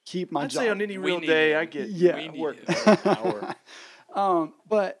keep my I'd job. say on any We real need day, it. I get Yeah. We need work it. for an hour.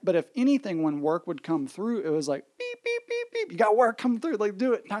 But if anything, when work would come through, it was like beep beep beep beep. You got work coming through, like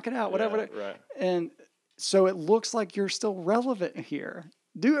do it, knock it out, whatever. Yeah, right. And so it looks like you're still relevant here.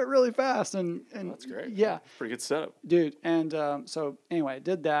 Do it really fast. And That's great. Yeah. Pretty good setup. Dude. And so anyway,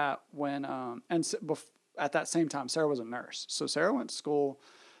 did that when, at that same time, Sarah was a nurse. So Sarah went to school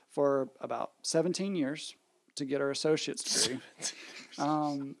for about 17 years to get her associate's degree.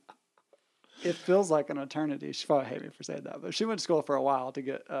 It feels like an eternity. She probably hate me for saying that, but she went to school for a while to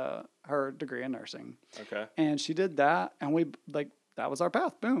get her degree in nursing. Okay. And she did that, and we that was our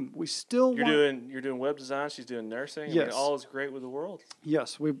path. Boom. We still You're doing web design. She's doing nursing. Yes. I mean, all is great with the world.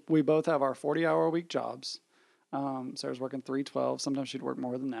 Yes, we both have our 40-hour-a-week jobs. Sarah's working 3/12. Sometimes she'd work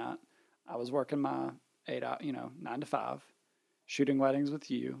more than that. I was working my 9 to 5, shooting weddings with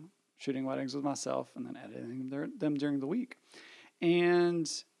you, shooting weddings with myself, and then editing them during the week. And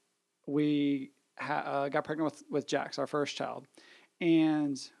we got pregnant with Jax, our first child.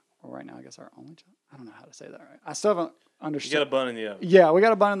 And right now, I guess our only child. I don't know how to say that right. I still haven't understood. You got a bun in the oven. Yeah, we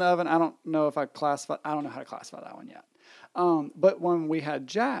got a bun in the oven. I don't know if I don't know how to classify that one yet. But when we had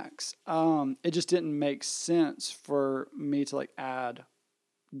Jax, it just didn't make sense for me to add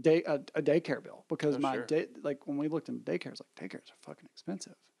a daycare bill because when we looked into daycare, it's like daycares are fucking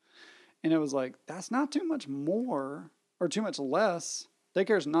expensive. And it was like, that's not too much more or too much less.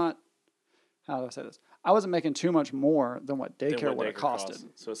 Daycare's not, how do I say this? I wasn't making too much more than what daycare would have costed.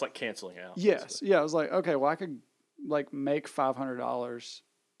 So it's like canceling out. Yes. Basically. Yeah. I was like, okay, well, I could make $500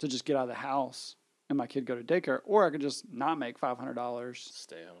 to just get out of the house and my kid go to daycare, or I could just not make $500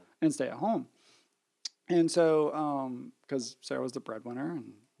 Stay home. and stay at home. And so, because Sarah was the breadwinner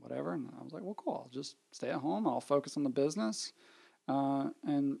and whatever, and I was like, well, cool. I'll just stay at home. I'll focus on the business,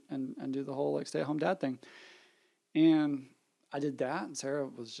 and do the whole stay at home dad thing. And I did that, and Sarah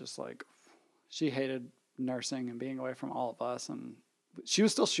was just like, she hated nursing and being away from all of us, and she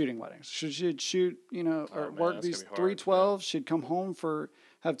was still shooting weddings. She'd shoot, work these 3/12. She'd come home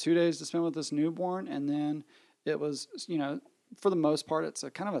have 2 days to spend with this newborn, and then it was, for the most part, it's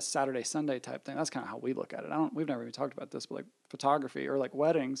a kind of a Saturday, Sunday type thing. That's kind of how we look at it. We've never even talked about this, but photography or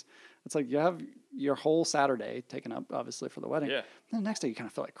weddings, it's like you have your whole Saturday taken up, obviously, for the wedding. Yeah. Then the next day you kind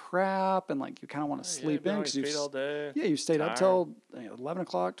of feel like crap, and you kind of want to sleep in because all day. Yeah, you stayed up till 11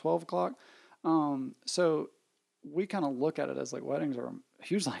 o'clock, 12 o'clock. So we kind of look at it as weddings are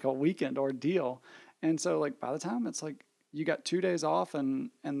usually a weekend ordeal. And so by the time it's you got 2 days off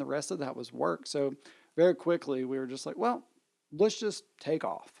and the rest of that was work. So very quickly we were just well, let's just take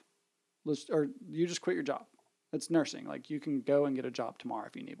off. Or you just quit your job. It's nursing. You can go and get a job tomorrow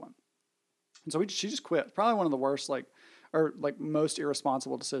if you need one. And so she just quit. Probably one of the worst, most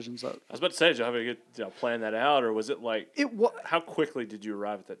irresponsible decisions. I was about to say, did you have a good plan that out, or was it how quickly did you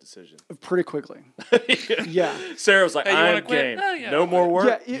arrive at that decision? Pretty quickly. Yeah. Sarah was like, Hey, you I'm wanna quit? game. Oh, yeah. No more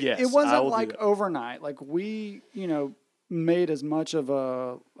work? Yeah, yes, it I wasn't will do that. overnight. We, made as much of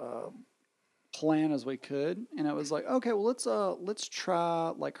a plan as we could, and it was okay, well, let's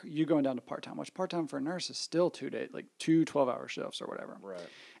try you going down to part-time, which part-time for a nurse is still 2 days, 2 12-hour shifts or whatever. Right.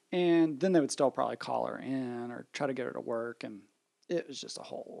 And then they would still probably call her in or try to get her to work, and it was just a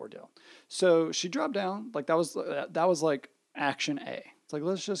whole ordeal. So she dropped down. That was action A. It's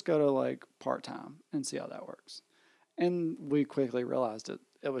let's just go to part-time and see how that works. And we quickly realized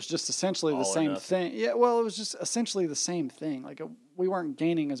it was just essentially the same thing. Yeah, well, it was just essentially the same thing. We weren't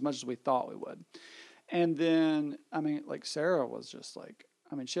gaining as much as we thought we would. And then, Sarah was just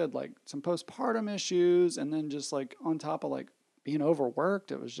she had some postpartum issues, and then just on top of being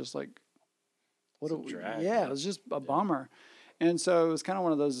overworked, it was just it was just a bummer. And so it was kind of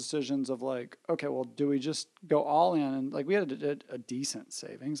one of those decisions of okay, well, do we just go all in? And we had a decent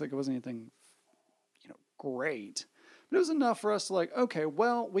savings. It wasn't anything, great, but it was enough for us to okay,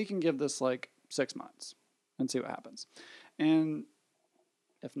 well, we can give this 6 months and see what happens. And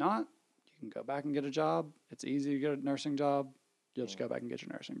if not, you can go back and get a job. It's easy to get a nursing job. You'll just go back and get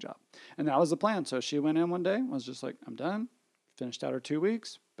your nursing job. And that was the plan. So she went in one day, was just I'm done. Finished out her 2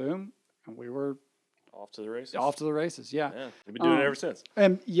 weeks, boom, and we were off to the races. Yeah. Yeah, we've been doing it ever since.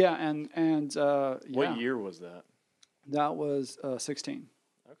 And What year was that? That was 16.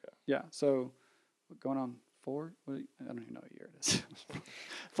 Okay. Yeah, so going on 4. I don't even know what year it is.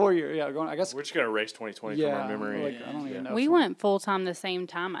 4 years. Yeah, I guess we're just gonna erase 2020 from our memory. I don't even know. We went full time the same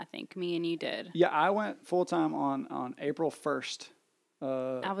time. I think me and you did. Yeah, I went full time on April 1st.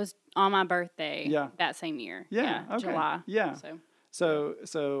 I was on my birthday. Yeah. That same year. Yeah. Okay. July. Yeah. So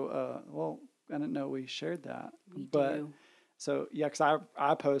well, I didn't know we shared that. We but do. So yeah, because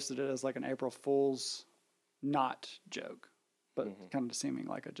I posted it as an April Fool's not joke, but kind of seeming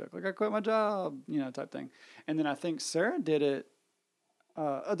like a joke, I quit my job, type thing. And then I think Sarah did it.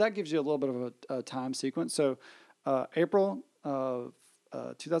 That gives you a little bit of a time sequence. So April of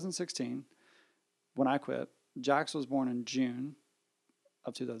 2016, when I quit. Jax was born in June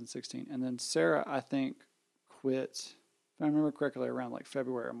of 2016. And then Sarah, I think, quit, if I remember correctly, around like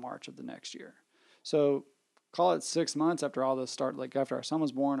February or March of the next year. So call it 6 months after all this started, like after our son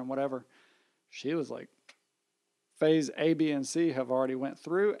was born and whatever. She was like, phase A, B, and C have already went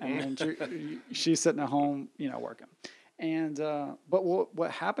through, and she's sitting at home, working. And but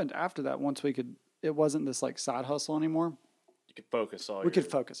what happened after that? Once we could, it wasn't this like side hustle anymore. You could focus all. We could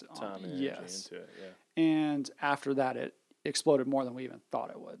focus it time on and energy yes. into it. Yeah. And after that, it exploded more than we even thought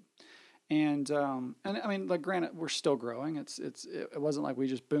it would. And I mean, like, granted, we're still growing. It wasn't like we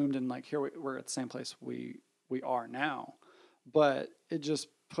just boomed and like here we're at the same place we are now, but it just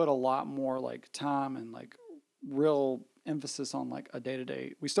put a lot more like time and like real emphasis on like a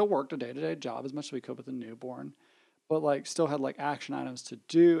day-to-day. We still worked a day-to-day job as much as we could with a newborn, but like still had like action items to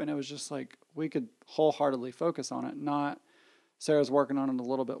do. And it was just like, we could wholeheartedly focus on it. Not Sarah's working on it a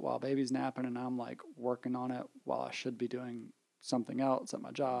little bit while baby's napping and I'm like working on it while I should be doing something else at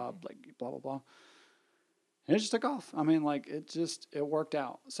my job, like blah, blah, blah. And it just took off. I mean, like it worked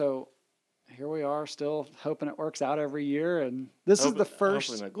out. So here we are, still hoping it works out every year. And this is the first.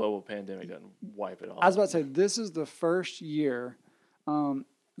 Hopefully, the global pandemic doesn't wipe it all. I was about to say, this is the first year.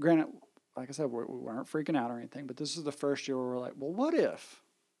 Granted, like I said, we weren't freaking out or anything, but this is the first year where we're like, well, what if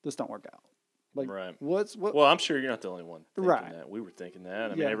this don't work out? Like, right. What? Well, I'm sure you're not the only one thinking right. that. We were thinking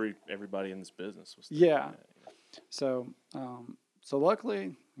that. I Yeah. mean, everybody in this business was thinking that. So, so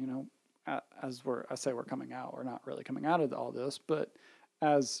luckily, as we're coming out, we're not really coming out of all this, but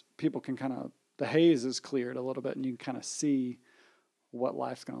as people can kind of, the haze is cleared a little bit and you can kind of see what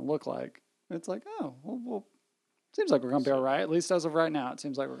life's going to look like. It's like, oh, well, seems like we're going to be all right. At least as of right now, it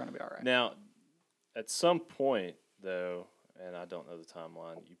seems like we're going to be all right. Now, at some point, though, and I don't know the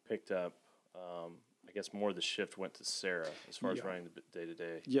timeline, you picked up, I guess more of the shift went to Sarah as far as running the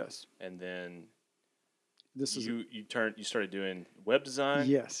day-to-day. Yes. And then this is you started doing web design?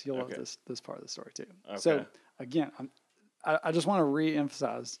 Yes, you'll love this part of the story too. Okay. So again, I just want to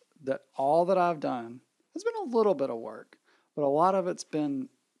re-emphasize that all that I've done has been a little bit of work, but a lot of it's been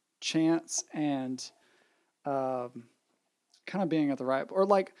chance and kind of being at the right, or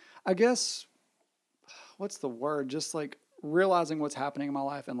like, I guess, what's the word? Just like realizing what's happening in my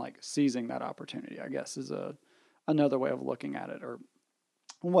life and like seizing that opportunity, I guess, is another way of looking at it, or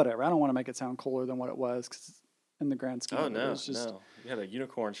whatever. I don't want to make it sound cooler than what it was, because in the grand scheme of it, it was just... No. You had a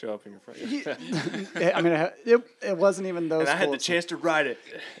unicorn show up in your front. I mean, it wasn't even those. And I had the chance to ride it,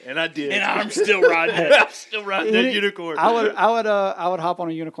 and I did. And I'm still riding it. I'm still riding that unicorn. I would hop on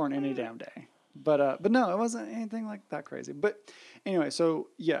a unicorn any damn day. But no, it wasn't anything like that crazy. But anyway, so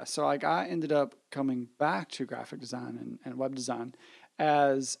like I ended up coming back to graphic design and web design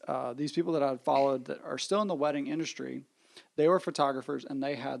as these people that I'd followed that are still in the wedding industry. They were photographers and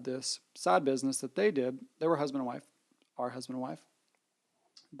they had this side business that they did. They were husband and wife, our husband and wife.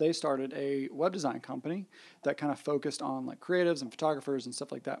 They started a web design company that kind of focused on like creatives and photographers and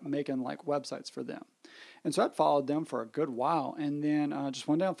stuff like that, making like websites for them. And so I'd followed them for a good while. And then just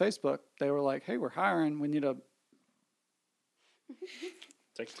one day on Facebook, they were like, hey, we're hiring. We need a...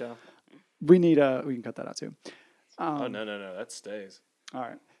 Take your time. We can cut that out too. No, that stays. All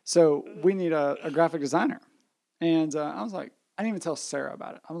right. So we need a graphic designer. And I was like, I didn't even tell Sarah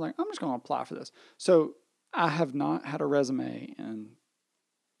about it. I was like, I'm just going to apply for this. So I have not had a resume in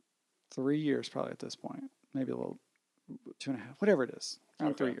 3 years probably at this point. Maybe a little, 2.5, whatever it is.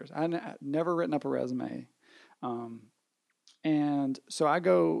 Around 3 years. I'd never written up a resume. And so I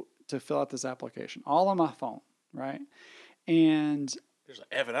go to fill out this application, all on my phone, right? And... There's like,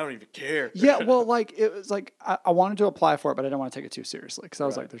 Evan, I don't even care. Yeah, well, like, it was like, I wanted to apply for it, but I didn't want to take it too seriously. Because I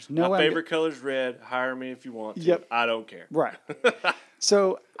was like, there's no way. My favorite color's red. Hire me if you want to. Yep. I don't care. Right.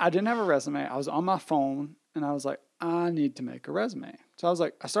 So I didn't have a resume. I was on my phone, and I was like, I need to make a resume. So I was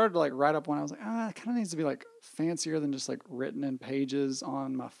like, I started to like write up one. I was like, it kind of needs to be like fancier than just like written in pages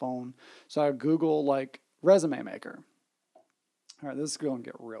on my phone. So I Google like resume maker. All right, this is going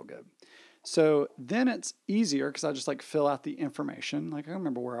to get real good. So then it's easier because I just like fill out the information. Like I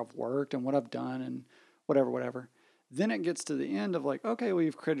remember where I've worked and what I've done and whatever. Then it gets to the end of like, okay, well,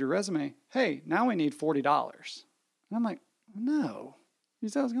 you've created your resume. Hey, now we need $40. And I'm like, no. You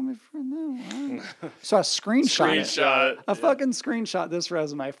said I was going to be free? No. So I screenshot it. I fucking screenshot this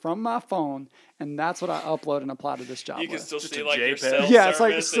resume from my phone, and that's what I upload and apply to this job. You can with. still Just see a like your JPEG. cell Yeah, it's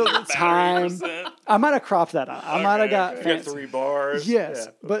like service still and your the battery time. percent. I might have cropped that out. I might have got You got fancy. 3 bars. Yes,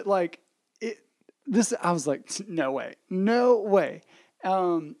 Yeah. but like this, I was like, no way.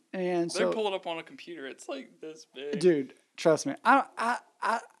 And They so, pull it up on a computer. It's like this big. dude, trust me,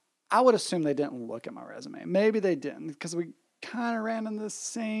 I would assume they didn't look at my resume. Maybe they didn't because we kind of ran in the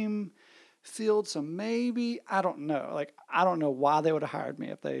same field. So maybe, I don't know. Like, I don't know why they would have hired me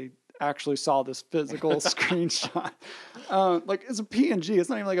if they actually saw this physical screenshot. Like, it's a PNG. It's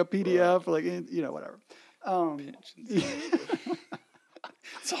not even like a PDF or like, whatever.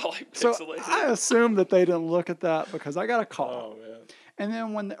 It's all like So pixelated. I assume that they didn't look at that because I got a call. Oh man. And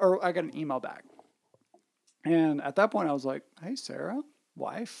then or I got an email back. And at that point I was like, hey, Sarah,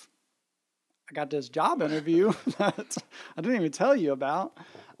 wife, I got this job interview that I didn't even tell you about.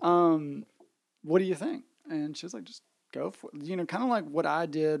 What do you think? And she was like, just go for it. Kind of like what I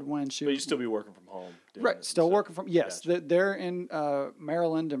did when she But you still be working from home. doing Right, it, still so- working from, yes, Gotcha. they're in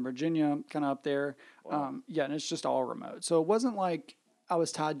Maryland and Virginia, kind of up there. Wow. Yeah, and it's just all remote. So it wasn't like I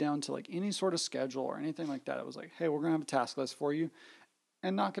was tied down to like any sort of schedule or anything like that. It was like, hey, we're going to have a task list for you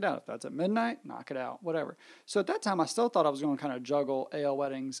and knock it out. If that's at midnight, knock it out, whatever. So at that time, I still thought I was going to kind of juggle AL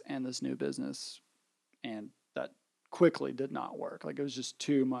weddings and this new business. And that quickly did not work. Like, it was just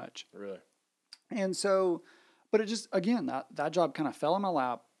too much. Really? And so, but it just, again, that job kind of fell in my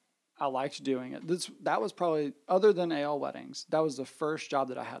lap. I liked doing it. That was probably, other than AL weddings, that was the first job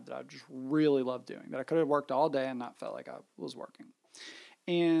that I had that I just really loved doing, that I could have worked all day and not felt like I was working.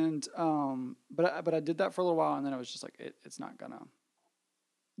 And, but I did that for a little while, and then it was just like, it's not gonna,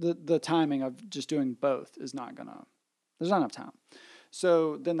 the timing of just doing both is not gonna, there's not enough time.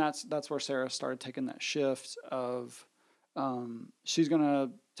 So then that's where Sarah started taking that shift of, she's going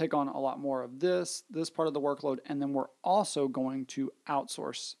to take on a lot more of this part of the workload. And then we're also going to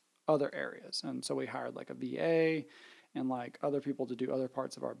outsource other areas. And so we hired like a VA and like other people to do other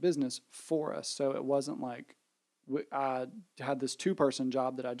parts of our business for us. So it wasn't like I had this 2-person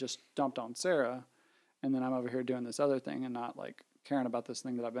job that I just dumped on Sarah, and then I'm over here doing this other thing and not like caring about this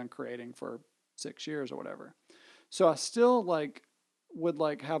thing that I've been creating for 6 years or whatever. So I still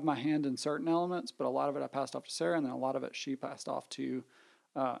would have my hand in certain elements, but a lot of it I passed off to Sarah, and then a lot of it she passed off to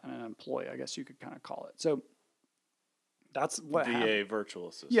an employee, I guess you could kind of call it. So that's what happened. VA virtual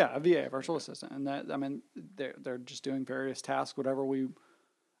assistant. Yeah, a VA, virtual assistant. And that, I mean, they're just doing various tasks, whatever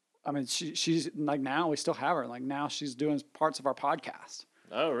she's like, now we still have her. Like, now she's doing parts of our podcast.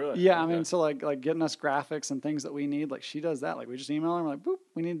 Oh, really? Yeah, Okay. I mean, so like getting us graphics and things that we need, like she does that. Like, we just email her and we're like, boop,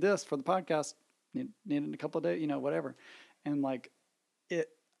 we need this for the podcast. Need it in a couple of days, whatever. And like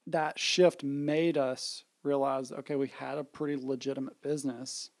that shift made us realize, okay, we had a pretty legitimate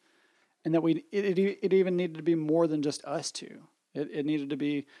business, and that it even needed to be more than just us two. It needed to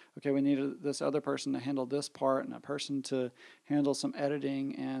be, okay, we needed this other person to handle this part and a person to handle some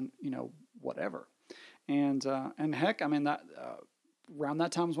editing and, whatever. And heck, I mean, that around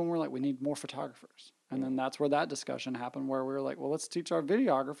that time is when we're like, we need more photographers. And then that's where that discussion happened, where we were like, well, let's teach our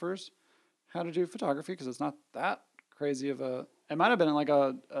videographers how to do photography, because it's not that crazy of it might have been like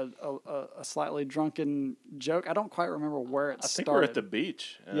a slightly drunken joke. I don't quite remember where it started. I think we're at the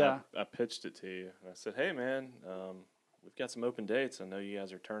beach. And Yeah. I pitched it to you. And I said, hey, man, we've got some open dates. I know you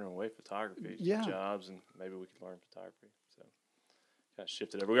guys are turning away photography jobs, and maybe we could learn photography. So kind of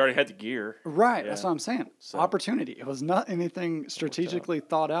shifted over. We already had the gear. Right. Yeah. That's what I'm saying. So- Opportunity. It was not anything strategically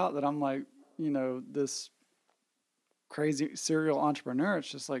thought out that I'm like, this crazy serial entrepreneur. It's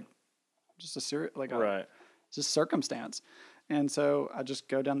just like, just a serial, like Right. just circumstance. And so I just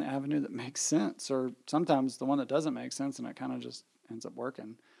go down the avenue that makes sense, or sometimes the one that doesn't make sense, and it kind of just ends up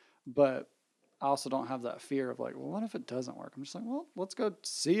working. But I also don't have that fear of like, well, what if it doesn't work? I'm just like, well, let's go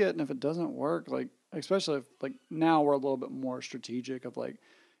see it. And if it doesn't work, like, especially if like now we're a little bit more strategic of like,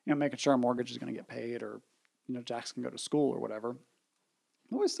 making sure our mortgage is going to get paid, or, Jax can go to school or whatever.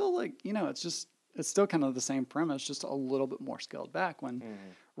 But we're still like, it's still kind of the same premise, just a little bit more scaled back. When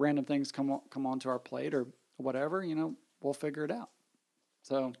random things come onto our plate or whatever, we'll figure it out.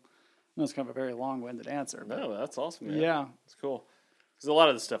 So that's kind of a very long-winded answer. But No, that's awesome, man. yeah. It's cool. Because a lot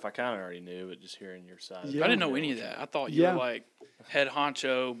of the stuff I kind of already knew, but just hearing your side. Yeah. I didn't know any of that. I thought you Yeah. were like head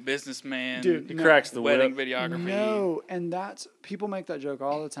honcho, businessman, Dude, He no. cracks the wedding whip. videography. No, and people make that joke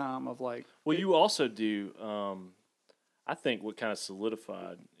all the time of like, Well, you also do, I think what kind of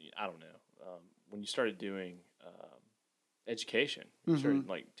solidified, I don't know, when you started doing education, you started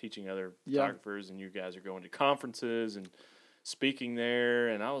like teaching other Yeah. photographers, and you guys are going to conferences and speaking there,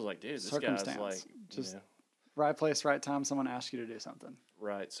 and I was like, dude, this guy's Circumstance. like, Just right place, right time, someone asks you to do something.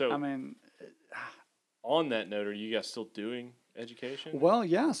 right. So I mean, on that note, are you guys still doing education? well,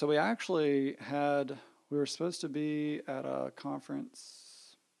 yeah. So we actually we were supposed to be at a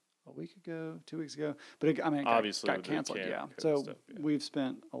conference a week ago, 2 weeks ago, but it Obviously got with the canceled. camp Yeah. COVID So stuff, yeah. we've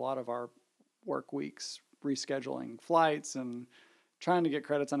spent a lot of our work weeks rescheduling flights and trying to get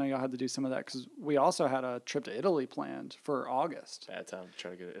credits. I know y'all had to do some of that because we also had a trip to Italy planned for August. Bad time to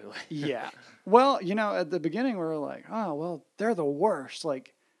try to get to Italy. Yeah. Well, at the beginning we were like, oh, well, they're the worst.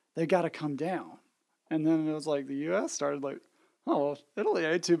 Like, they got to come down. And then it was like the U.S. started like, oh, well, Italy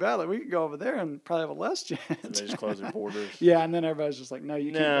ain't too bad. Like, we could go over there and probably have a less chance. And they just close their borders. Yeah, and then everybody's just like, no,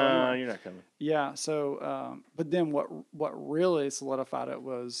 you can't go No, anywhere. you're not coming. Yeah, so, but then what really solidified it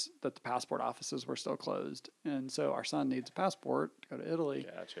was that the passport offices were still closed. And so our son needs a passport to go to Italy,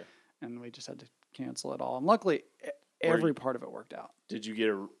 Gotcha. and we just had to cancel it all. And luckily, every part of it worked out. Did you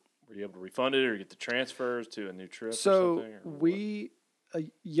get were you able to refund it or get the transfers to a new trip or So something? Or what? we,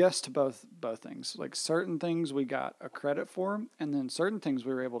 yes to both things. Like certain things we got a credit for, and then certain things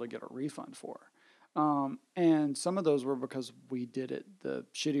we were able to get a refund for. And some of those were because we did it the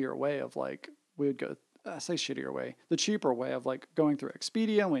shittier way of like, we would go, I say shittier way, the cheaper way of like going through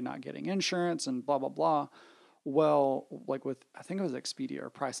Expedia and we not getting insurance and blah, blah, blah. Well, like with, I think it was Expedia or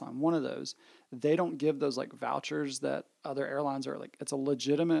Priceline, one of those, they don't give those like vouchers that other airlines are like, it's a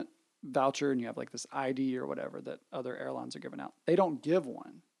legitimate voucher and you have like this ID or whatever that other airlines are giving out. They don't give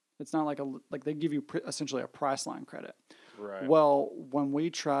one. It's not like they give you essentially a Priceline credit. Right. Well, when we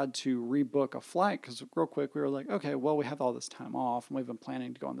tried to rebook a flight, because real quick, we were like, okay, well, we have all this time off and we've been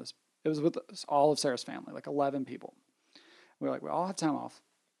planning to go on this. It was with all of Sarah's family, like 11 people. We were like, we all have time off.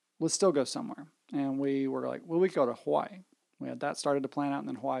 Let's still go somewhere. And we were like, well, we could go to Hawaii. We had that started to plan out. And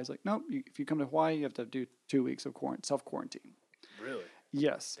then Hawaii's like, nope, if you come to Hawaii, you have to do 2 weeks of self-quarantine. Really?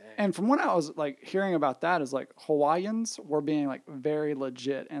 Yes. Dang. And from what I was like hearing about that is like Hawaiians were being like very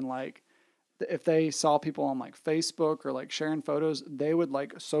legit and like if they saw people on like Facebook or like sharing photos, they would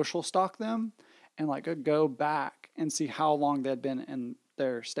like social stalk them and like go back and see how long they'd been in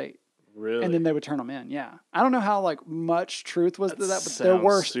their state. Really? And then they would turn them in. Yeah. I don't know how like much truth was to that, but there sounds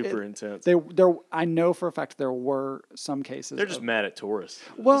were super intense. I know for a fact there were some cases. They're just mad at tourists.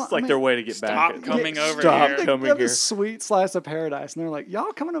 Well, It's like I mean, their way to get back. Stop coming over Stop here. They coming have here. this sweet slice of paradise, and they're like,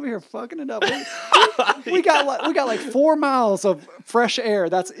 "Y'all coming over here fucking it up? We got like 4 miles of fresh air.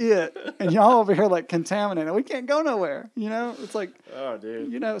 That's it, and y'all over here like contaminated. We can't go nowhere. You know, it's like, Oh, dude.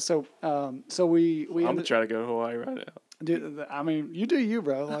 you know. So we I'm gonna ended, try to go to Hawaii right now. dude, I mean, you do you,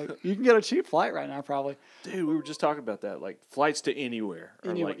 bro. Like you can get a cheap flight right now, probably. Dude, we were just talking about that. Like flights to anywhere are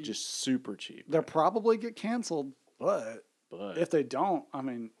Anyway, like just super cheap. They'll probably get canceled, but But if they don't, I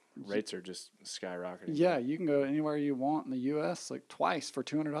mean, rates are just skyrocketing. yeah, you can go anywhere you want in the U.S. like twice for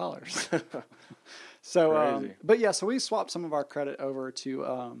 $200. So, Crazy. but yeah, so we swapped some of our credit over to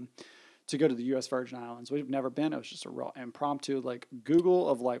go to the U.S. Virgin Islands. We've never been. It was just a real impromptu like Google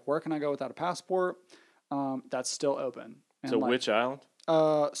of like where can I go without a passport? That's still open. And So like, which island?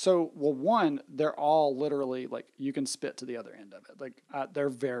 one, they're all literally like you can spit to the other end of it. Like they're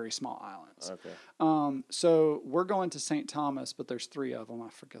very small islands. Okay. So we're going to St. Thomas, but there's 3 of them. I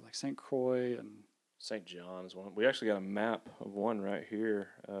forget like St. Croix and. St. John is one. We actually got a map of one right here.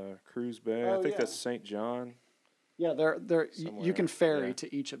 Cruise Bay. Oh, I think yeah. that's St. John. Yeah, you can Somewhere, ferry yeah.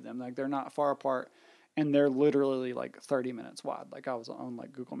 to each of them. Like they're not far apart, and they're literally like 30 minutes wide. Like I was on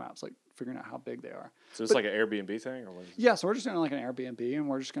like Google Maps, like figuring out how big they are. So it's like an Airbnb thing, or what? Is it? Yeah, so we're just doing like an Airbnb, and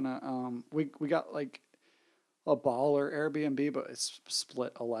we're just gonna we got like a baller Airbnb, but it's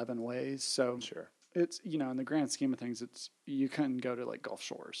split 11 ways. So Sure. it's in the grand scheme of things, it's you couldn't go to like Gulf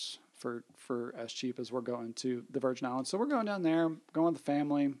Shores for as cheap as we're going to the Virgin Islands. So we're going down there, going with the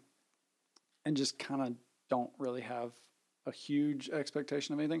family, and just kind of don't really have a huge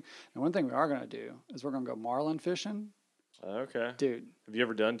expectation of anything. And one thing we are going to do is we're going to go marlin fishing. Okay. Dude, Have you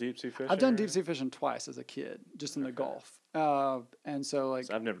ever done deep sea fishing? I've done or- deep sea fishing twice as a kid, just in the Gulf. And so like,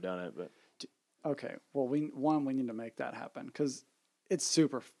 I've never done it, but okay, well we need to make that happen because it's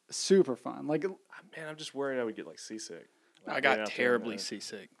super, super fun. Like, man, I'm just worried I would get like seasick. Like, I being out got there, terribly man.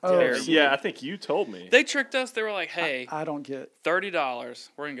 seasick. Oh, Terribly. Yeah, I think you told me. They tricked us. They were like, "Hey, I don't get, $30.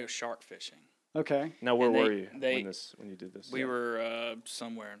 We're gonna go shark fishing." okay. Now, where and they- were you they- when you did this? We were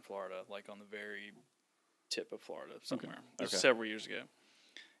somewhere in Florida, like on the very tip of Florida, somewhere. It was Okay. several years ago.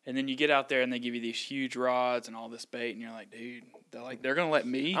 And then you get out there and they give you these huge rods and all this bait, and you're like, dude, they're gonna let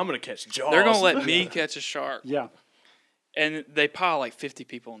me. I'm gonna catch jaws. They're gonna let me catch a shark. Yeah. And they pile like 50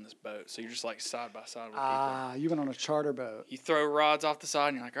 people in this boat, so you're just like side by side with people. You went on a charter boat. You throw rods off the side,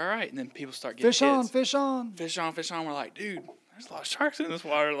 and you're like, all right. And then people start getting Fish on, hits. fish on. Fish on, fish on. We're like, dude, there's a lot of sharks in this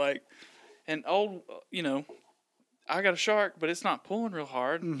water. Like, and I got a shark, but it's not pulling real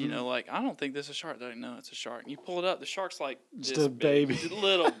hard. Mm-hmm. You know, like, I don't think this is a shark. They're like, no, it's a shark. And you pull it up, the shark's like Just this a big. baby.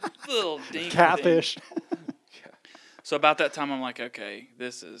 Little dinky Catfish. thing. So about that time, I'm like, okay,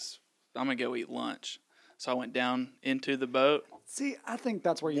 I'm going to go eat lunch. So I went down into the boat. See, I think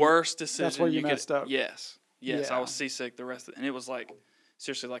that's where you Worst decision where you could. messed up. Yes. I Yeah. was seasick the rest of and it was like,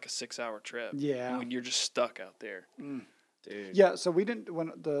 seriously, like a 6-hour trip. Yeah. When you're just stuck out there. Dude. Yeah, so we didn't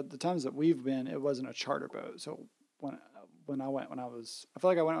when the times that we've been, it wasn't a charter boat. So when when I went when I was I feel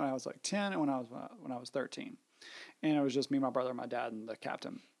like I went when I was like 10 and when I was 13, and it was just me, my brother, my dad, and the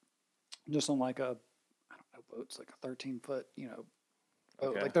captain, just on like a I don't know boat's like a 13-foot boat.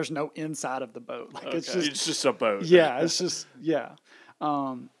 Okay. Like there's no inside of the boat. Like it's Okay. just a boat. yeah, it's just yeah.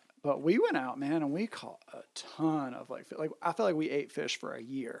 But we went out, man, and we caught a ton of like I feel like we ate fish for a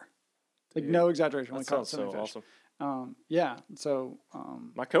year. Like Dude, no exaggeration. We That caught sounds so so many fish. awesome. Yeah. So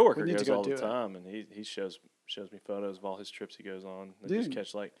My coworker we need to goes go all the do it. time, and he shows me photos of all his trips he goes on. They just Dude.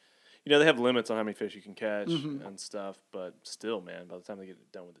 catch like, they have limits on how many fish you can catch Mhm. and stuff, but still, man, by the time they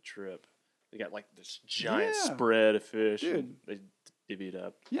get done with the trip, they got like this giant Yeah. spread of fish. Dude. And they divvy it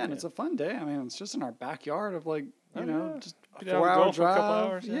up. yeah, and it's a fun day. I mean, it's just in our backyard of like Oh, know yeah. just a Get out and 4-hour golf for a drive. couple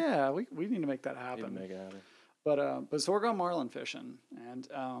hours, yeah. Yeah, we need to make that Need to happen. make it happen. But so we're going marlin fishing, and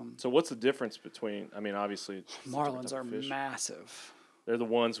So what's the difference between? I mean, obviously, it's a different marlins type are of fish. massive. They're the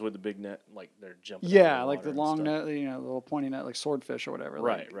ones with the big net, like they're jumping. out Yeah, of like the water long and stuff. net, the little pointy net, like swordfish or whatever.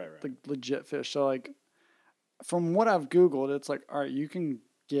 Right, like, right. The legit fish. So like, from what I've Googled, it's like, all right, you can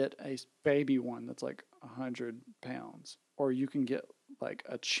get a baby one that's like 100 pounds, or you can get like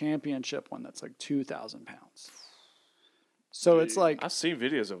a championship one that's like 2,000 pounds. So it's like, I've seen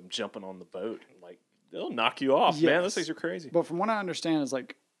videos of them jumping on the boat. And like they'll knock you off, man. Those Yes. things are crazy. but from what I understand is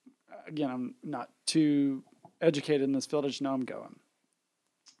like, again, I'm not too educated in this field. I just know I'm going.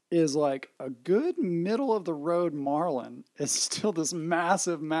 Is like a good middle of the road marlin is still this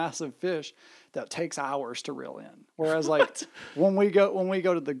massive, massive fish that takes hours to reel in. Whereas like when we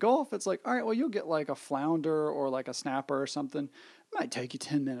go to the Gulf, it's like, all right, well, you'll get like a flounder or like a snapper or something. It might take you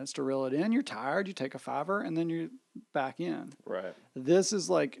 10 minutes to reel it in. You're tired, you take a $5 and then you're back in. Right. This is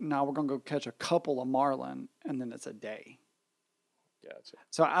like, now we're gonna go catch a couple of marlin and then it's a day. Gotcha.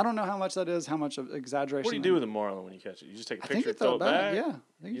 So I don't know how much that is, how much of exaggeration. What do you do with a marlin when you catch it? You just take a I think picture, you throw throw it back. Yeah, I think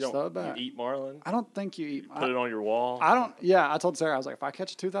you You just throw it don't. back. You eat marlin. I don't think you eat. Put it on your wall. I don't. Yeah, I told Sarah, I was like, if I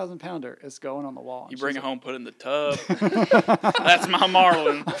catch a 2,000 pounder, it's going on the wall. You bring it home, put it in the tub. That's my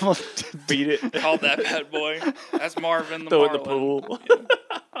marlin. home. Feed it. Call that bad boy. That's Marvin the Throw it in marlin. the pool.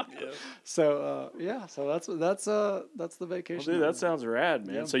 Yeah. So yeah, so that's the Well, vacation. dude, that sounds rad,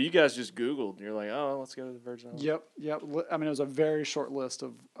 man. Yeah. So you guys just Googled, and you're like, oh, let's go to the Virgin Islands. Yep. I mean, it was a very short list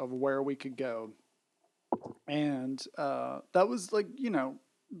of where we could go, and that was like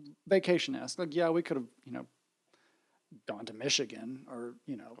vacation-esque. Like, yeah, we could have gone to Michigan or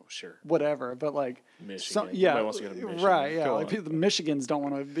Oh, sure. whatever, but like Michigan. yeah, Nobody wants to go to Michigan. right, yeah. Go Like on. people, the Michigans don't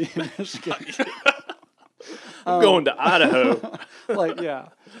want to be in Michigan. I'm going to Idaho. Like yeah,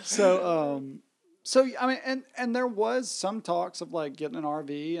 so I mean, and there was some talks of like getting an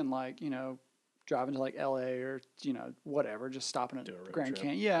RV and like driving to like LA or whatever, just stopping at Do a road Grand trip.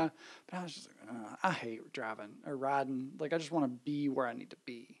 Canyon. Yeah, but I was just like, I hate driving or riding. Like I just want to be where I need to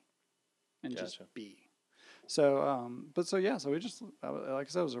be, and just Gotcha. be. So so we just like I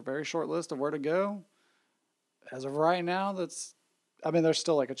said, it was a very short list of where to go. As of right now, there's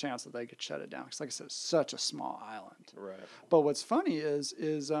still like a chance that they could shut it down because, like I said, it's such a small island. Right. But what's funny is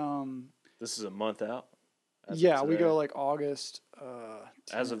This is a month out. as of yeah, we today. go like August.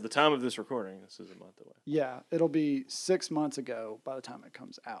 As of the time of this recording, this is a month away. Yeah, it'll be 6 months ago by the time it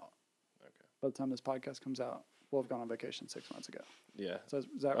comes out. Okay. By the time this podcast comes out, we'll have gone on vacation 6 months ago. Yeah. So is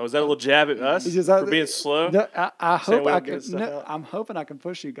that? Oh, is that a little jab at us Is that- for being slow? No, I Saying hope we I don't get can. stuff No, out? I'm hoping I can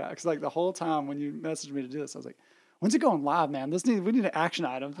push you guys because like the whole time when you messaged me to do this, I was like, "When's it going live, man? We need action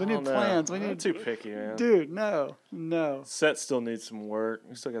items. We I need don't know. plans. We I'm need too picky, man. Dude, no. Set still needs some work.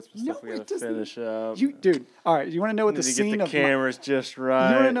 We still got some No, stuff we it got to doesn't. finish up. Dude. All right, you want to know what Need the to get scene the of cameras just right.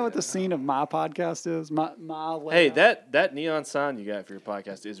 you want to know what the scene of my podcast is? My Hey, layout. that neon sign you got for your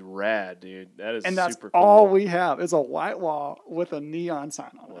podcast is rad, dude. That is and that's super cool. all we have is a white wall with a neon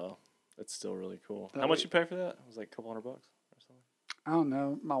sign on it. Well, it's still really cool. That How much we- you pay for that? It was like a couple $100 or something. I don't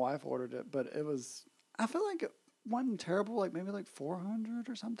know. My wife ordered it, but it was. I feel like it wasn't terrible. Like maybe like 400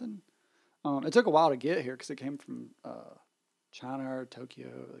 or something. It took a while to get here because it came from China or Tokyo,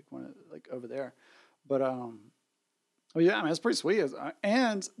 like over there. But well, yeah, I mean it's pretty sweet.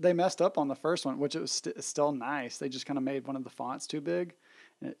 And they messed up on the first one, which it was still nice. They just kind of made one of the fonts too big,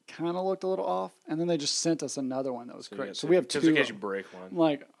 and it kind of looked a little off. And then they just sent us another one that was correct. So we have two. Just in of case you them. break one.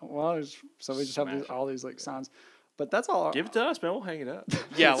 Like, well, so we just have Smash it. all these like signs. But that's all. Give it to us, man. We'll hang it up.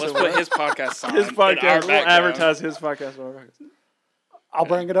 Yeah, let's put his podcast sign. His in our podcast. We'll background. advertise his podcast. on our podcast. I'll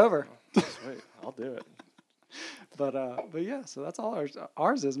bring it over. Sweet. I'll do it. But yeah, so that's all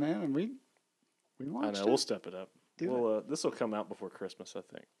ours is, man, and we I launched know. it We'll step it up. Do This will come out before Christmas, I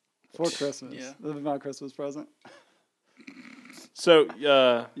think. for Christmas. Yeah. That'll be my Christmas present. So,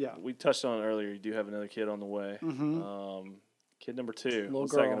 Yeah. we touched on it earlier. You do have another kid on the way. Kid number 2. Little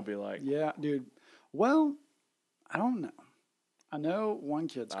What's girl. that going to be like? Yeah, dude. Well, I don't know. I know one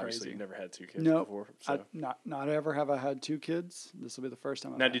kid's Obviously, crazy. you never had two kids Nope. before. So. Not ever have I had two kids. This will be the first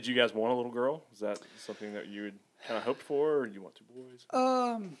time. Now, did you guys want a little girl? Is that something that you had kind of hoped for, or you want two boys?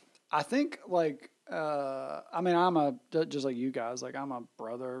 I think like I mean I'm just like you guys. Like I'm a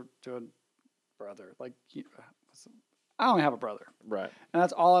brother to a brother. Like I only have a brother, Right. and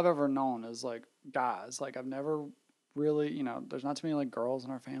that's all I've ever known is like guys. Like I've never really, there's not too many like girls in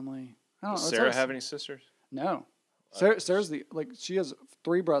our family. I don't know. Does it's Sarah always- have any sisters? No. Sarah's she has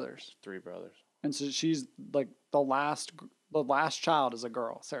 3 brothers, 3 brothers. and so she's like the last child is a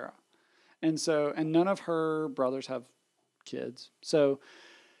girl, Sarah, and none of her brothers have kids. So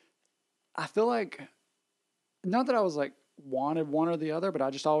I feel like not that I was like wanted one or the other, but I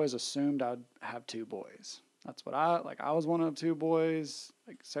just always assumed I'd have 2 boys. That's what I was one of 2 boys.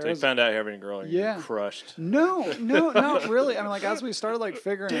 Like So you Sarah's. found out having a girl and Yeah. you crushed. No, not really. I mean, like as we started like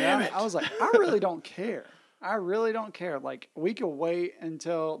figuring it out, I was like, I really don't care. I really don't care. Like we could wait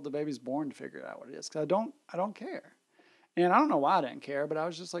until the baby's born to figure out what it is because I don't care, and I don't know why I didn't care, but I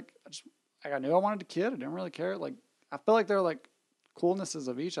was just like, I knew I wanted a kid. I didn't really care. Like I feel like they're like coolnesses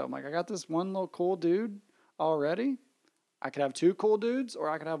of each of them. Like I got this one little cool dude already. I could have 2 cool dudes, or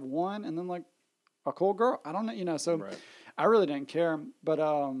I could have one and then like a cool girl. I don't know, So Right. I really didn't care, but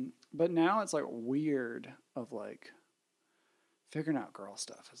now it's like weird of like figuring out girl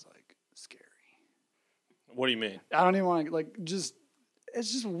stuff is like scary. What do you mean? I don't even want to like just. It's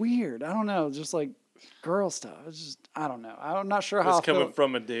just weird. I don't know. Just like girl stuff. It's just I don't know. I'm not sure how It's I feel. coming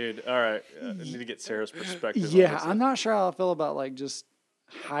from a dude. All right. I need to get Sarah's perspective. on Yeah, this. I'm not sure how I feel about like just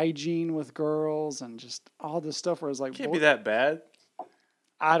hygiene with girls and just all this stuff where it's like Can't be that bad.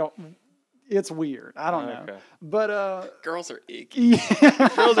 I don't. It's weird. I don't know. Okay. But Girls are icky. yeah.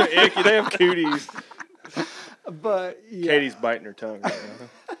 Girls are icky. They have cooties. But yeah. Katie's biting her tongue right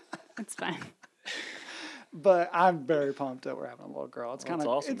now. It's fine. But I'm very pumped that we're having a little girl. It's Well, kind of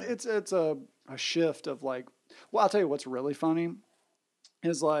that's awesome, man. it's a shift of like. Well, I'll tell you what's really funny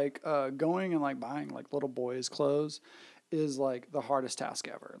is like going and like buying like little boys' clothes is like the hardest task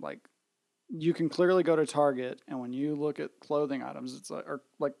ever. Like you can clearly go to Target and when you look at clothing items, it's like or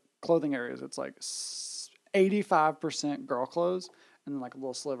like clothing areas, it's like 85% girl clothes and then like a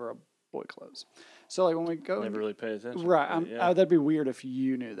little sliver of boy clothes. So like when we go, Never really pay attention. right? but yeah. That'd be weird if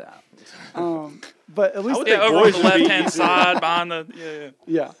you knew that. But at least would Yeah, think over on boys the would be left hand easier. side behind the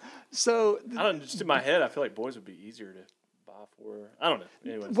yeah. yeah. So I don't. Just in my head, I feel like boys would be easier to buy for. I don't know.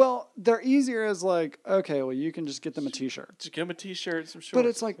 Anyways, well, they're easier as like okay, well you can just get them a T-shirt. just give them a T-shirt, some shorts. But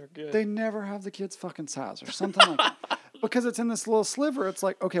it's like They're good. they never have the kid's fucking size or something like that. Because it's in this little sliver. It's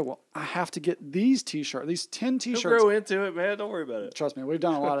like, okay, well, I have to get these T-shirts, these 10 They'll T-shirts. grow into it, man. Don't worry about it. Trust me, we've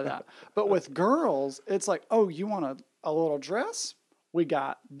done a lot of that. But with girls, it's like, oh, you want a little dress? We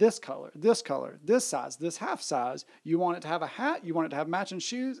got this color, this size, this half size. You want it to have a hat? You want it to have matching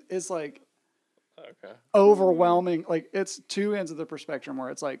shoes? It's like Okay. overwhelming. Like it's 2 ends of the spectrum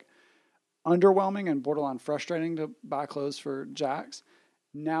where it's like underwhelming and borderline frustrating to buy clothes for Jax.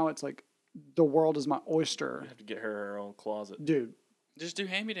 Now it's like the world is my oyster, I have to get her own closet. dude. Just do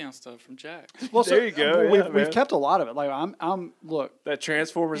hand me down stuff from Jack. Well, There you go, We've, yeah, we've man. kept a lot of it. Like I'm look, That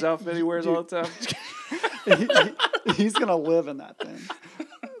Transformers outfit he wears all the time. he's gonna live in that thing.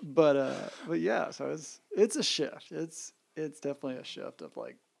 But yeah, so it's a shift. It's definitely a shift of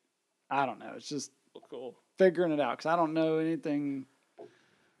like, I don't know. It's just Well, cool. figuring it out because I don't know anything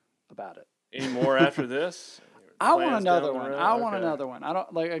about it. Any more after this? I want Plans another down the one. road? I want Okay. another one. I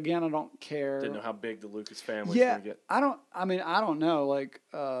don't like again. I don't care. Didn't know how big the Lucas family's Yeah, gonna get. I mean, I don't know. Like,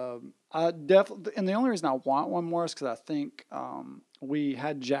 I definitely, and the only reason I want one more is because I think we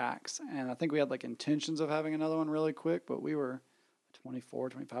had Jax, and I think we had like intentions of having another one really quick, but we were 24,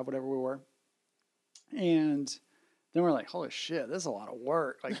 25, whatever we were, and then we're like, holy shit, this is a lot of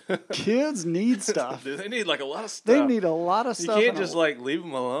work. Like, kids need stuff. They need like a lot of stuff. They need a lot of You stuff. can't and a- just like leave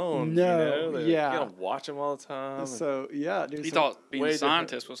them alone. No, you know? yeah. You gotta watch them all the time. So yeah, dude. He so- thought being way a different.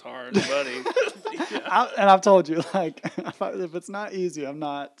 scientist was hard, buddy. and I've told you, like, if it's not easy, I'm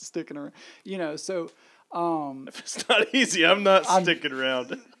not sticking around. You know, so, if it's not easy, I'm not sticking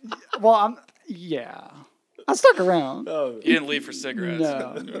around. well, I stuck around. Oh, You didn't leave for cigarettes.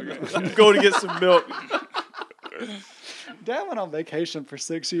 No. I'm going to get some milk. Dad went on vacation for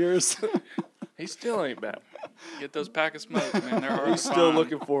 6 years. He still ain't back. Get those pack of smokes, man. They're hard He's to still find.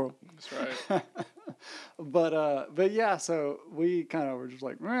 looking for him. That's right. but yeah, so we kind of were just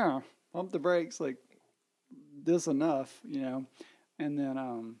like, pump the brakes, like this enough, you know. And then I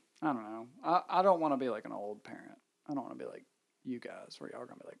don't know. I don't want to be like an old parent. I don't want to be like you guys, where y'all are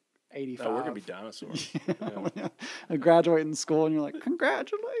gonna be like 85. No, we're gonna be dinosaurs. Yeah. Graduating school, and you're like,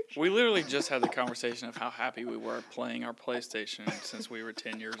 congratulations. We literally just had the conversation of how happy we were playing our PlayStation since we were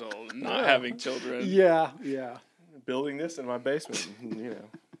 10 years old and not having children. Yeah. Building this in my basement, Yeah,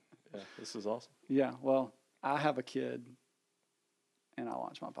 this is awesome. Yeah. Well, I have a kid, and I'll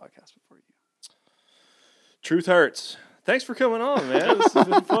launch my podcast before you. Truth hurts. Thanks for coming on, man. This has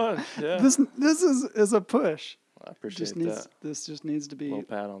been fun. Yeah, This is a push. I appreciate that. This just needs to be Little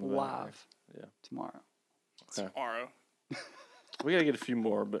pat on the back live. there. Yeah. Tomorrow. Tomorrow. We gotta get a few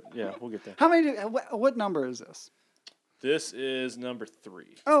more, but yeah, we'll get there. How many? What number is this? This is number 3.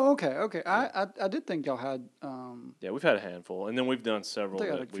 Oh, okay. I did think y'all had. Yeah, we've had a handful, and then we've done several They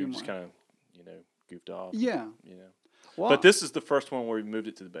got that a few we've just more. kind of, goofed off. Yeah. Well, But this is the first one where we moved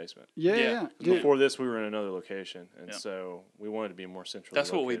it to the basement. Yeah. Dude, Before this, we were in another location, and Yeah. so we wanted to be more centrally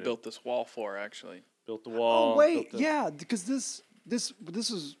That's what we located. built this wall for, actually. Built the wall. oh wait, built the- yeah, because this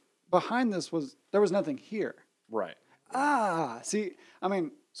was behind this was there was nothing here. Right. See, I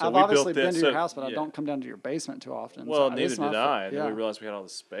mean, So I've we obviously built been this, to your so- house, but I yeah. don't come down to your basement too often. Well, so neither it's did not I. And yeah. then we realized we had all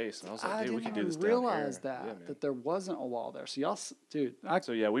this space, and I was like, I dude, we didn't could do this even realize down here. that Yeah, man. that there wasn't a wall there. So y'all, dude,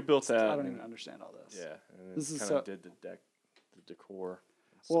 So yeah, we built that. I don't and- even understand all this. Yeah, and then This is kind so- of did the decor.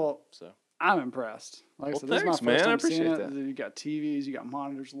 and Well, stuff, so I'm impressed. Like I Well, said, this thanks, is my first man. I time seeing it. appreciate that. You got TVs, you got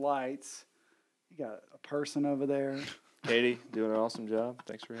monitors, lights, you got a person over there. Katie doing an awesome job.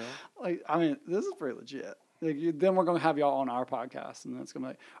 Thanks for your help. Like, I mean, this is pretty legit. Like, then we're gonna have y'all on our podcast, and it's gonna be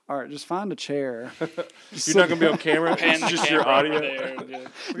like, all right, just find a chair. You're not gonna be on camera. Pan It's the just your camera audio. over there and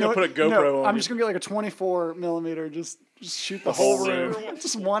just- We're gonna put a GoPro on. I'm you. just gonna get like a 24 millimeter, just shoot the whole whole room, room.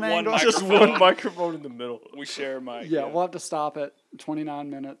 just one One angle. microphone. just one microphone in the middle, We share a mic. Yeah, we'll have to stop at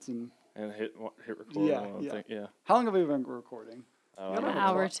 29 minutes. And and hit record. Yeah, on, yeah. I think. Yeah. how long have we been recording? Oh, Yeah, I An don't know.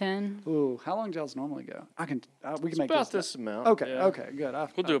 hour 10. Ooh, how long do y'all normally go? We can It's make about this. this amount. Okay, Yeah. okay, good.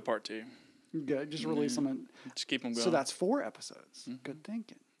 We'll do a part 2. Good. Just release them. In, Just keep them going. so that's 4 episodes. Good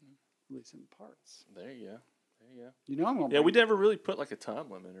thinking. Release in parts. There you go. There you go. You know I'm gonna. Yeah, we bring- never really put like a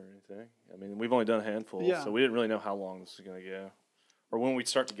time limit or anything. I mean, we've only done a handful, Yeah. so we didn't really know how long this was gonna go, or when we'd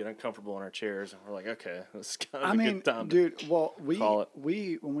start to get uncomfortable in our chairs, and we're like, okay, this is kind of I a mean, good time. dude. Well, call it.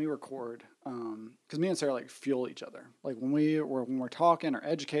 we when we record, because me and Sarah like fuel each other. Like when we're talking or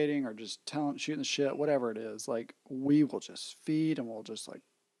educating or just shooting the shit, whatever it is. Like we will just feed and we'll just like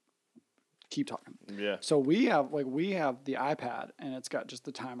keep talking. Yeah. So we have the iPad and it's got just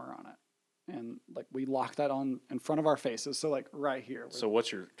the timer on it, and like we lock that on in front of our faces. So like right here. So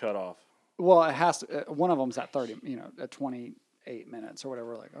what's your cutoff? Well, it has to. One of them's at 30. At 28 minutes or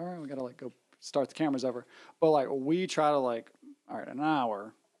whatever. Like, all right, we gotta like go start the cameras over. But like we try to like, all right, an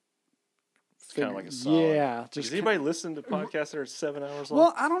hour. It's kind of like a solid. Yeah. Does anybody listen to podcasts that are 7 hours long?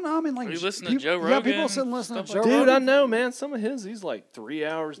 Well, I don't know. I mean, like, Are you listening to peop- Joe Yeah, people Rogan, sit and listen to stuff Joe like Dude, I Rogan. know, man. Some of he's like 3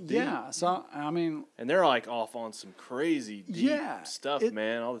 hours deep. Yeah. So I mean, And they're like off on some crazy deep Yeah, stuff, it-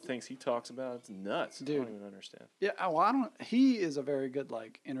 man. All the things he talks about, it's nuts. I Dude. don't even understand. yeah. Well, I don't. He is a very good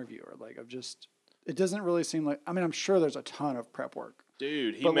like interviewer. Like of just. It doesn't really seem like. I mean, I'm sure there's a ton of prep work.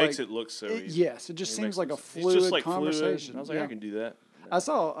 Dude, he But, makes like, it look so It- easy. yes, it just He seems makes like it- a it's fluid just like conversation. Fluid. I was like, Yeah. I can do that. I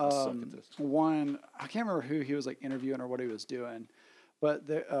saw suck at this. one. I can't remember who he was like interviewing or what he was doing, but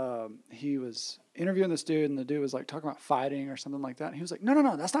he was interviewing this dude, and the dude was like talking about fighting or something like that. And he was like,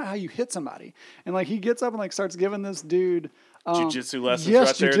 "No, that's not how you hit somebody." And like he gets up and like starts giving this dude Jiu-jitsu lessons Yes,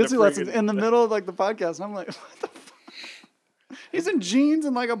 right there in the jiu-jitsu lessons friggin- in the middle of like the podcast, and I'm like, "What the fuck?" He's in jeans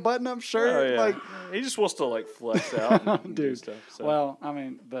and like a button-up shirt, Oh, yeah. like. he just wants to like flex out and do Dude, stuff. So. Well, I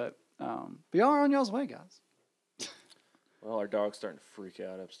mean, but y'all are on y'all's way, guys. Well, our dog's starting to freak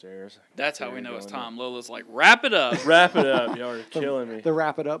out upstairs. That's how There we you know it's go. time. Lola's like, wrap it up. Wrap it up. Y'all are killing me. The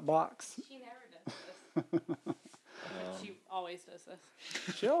wrap it up box. She never does this. She always does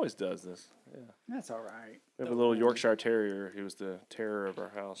this. She always does this. Yeah. That's all right. We have a little Yorkshire Terrier who was the terror of our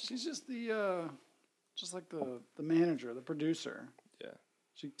house. She's just just like the manager, the producer. Yeah.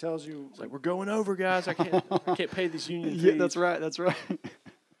 She tells you. It's like, we're going over, guys. I can't pay these union fees. Yeah, that's right. That's right.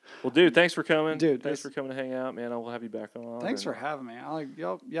 Well, dude, thanks for coming. Dude, thanks for coming to hang out, man. I will have you back on. Thanks for and, having me. I like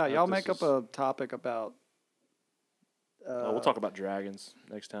y'all. Yeah, Hope y'all this make up is- a topic about. we'll talk about dragons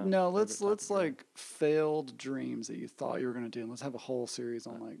next time. No, Favorite let's topic. like failed dreams that you thought you were gonna do, and let's have a whole series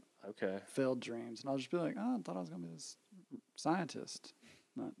on like Okay. failed dreams. And I'll just be like, oh, I thought I was gonna be this scientist.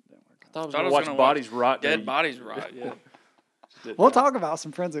 No, it didn't work out. I was Thought I gonna was watch gonna bodies rot. Dead dude. bodies rot. Yeah. Didn't We'll happen. talk about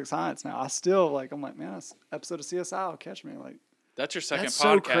some forensic science now. I still like. I'm like, man, this episode of CSI will catch me. Like, That's your second That's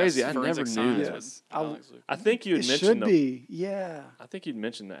so podcast. crazy. I Forensic never knew Science that. with Yes. Alex Luke. I think you had it mentioned should the, be. Yeah. I think you'd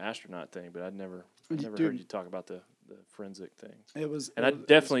mentioned the astronaut thing, but I'd never Dude. heard you talk about the forensic thing. It was. And it I was-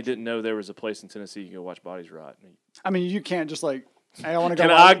 definitely didn't know there was a place in Tennessee you could go watch bodies rot. I mean, you can't just like I don't want to go.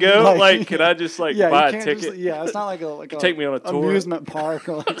 Can I go? Like, can I just like yeah, buy you a can't ticket? just- yeah, it's not like a Take me on a tour. amusement park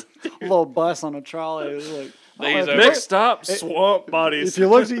or like a little bus on a trolley. It's like, These if are- you Next look- stop, swamp bodies. If you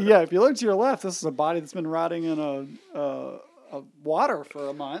look, if you look to your left, this is a body that's been rotting in a water for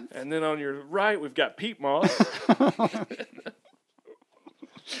a month. And then on your right, we've got peat moss.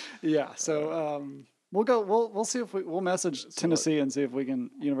 Yeah, so we'll go. We'll see if we'll message Tennessee and see if we can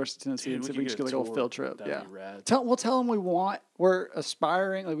University of Tennessee and see if we can just get like a little field trip. That'd be rad. We'll tell them we're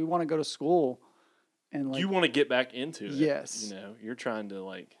aspiring, like we want to go to school, and like You want to get back into it. Yes. You know, you're trying to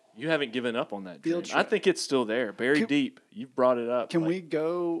like. You haven't given up on that Field dream. I trip. think it's still there, buried deep. You've brought it up. can like, we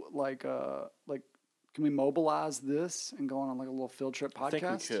go can we mobilize this and go on like a little field trip podcast?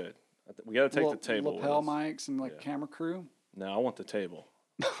 I think we could. We got to take the table. with lapel us. mics and like camera crew. No, I want the table.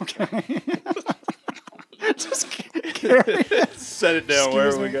 Okay. Just carry it. Set it down Excuse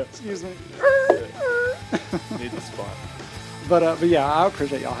wherever me, we go. Excuse me. Need the spot. But yeah, I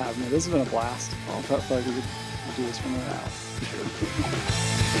appreciate y'all having me. This has been a blast. I felt like we could do this from there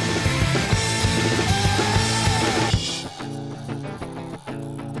out.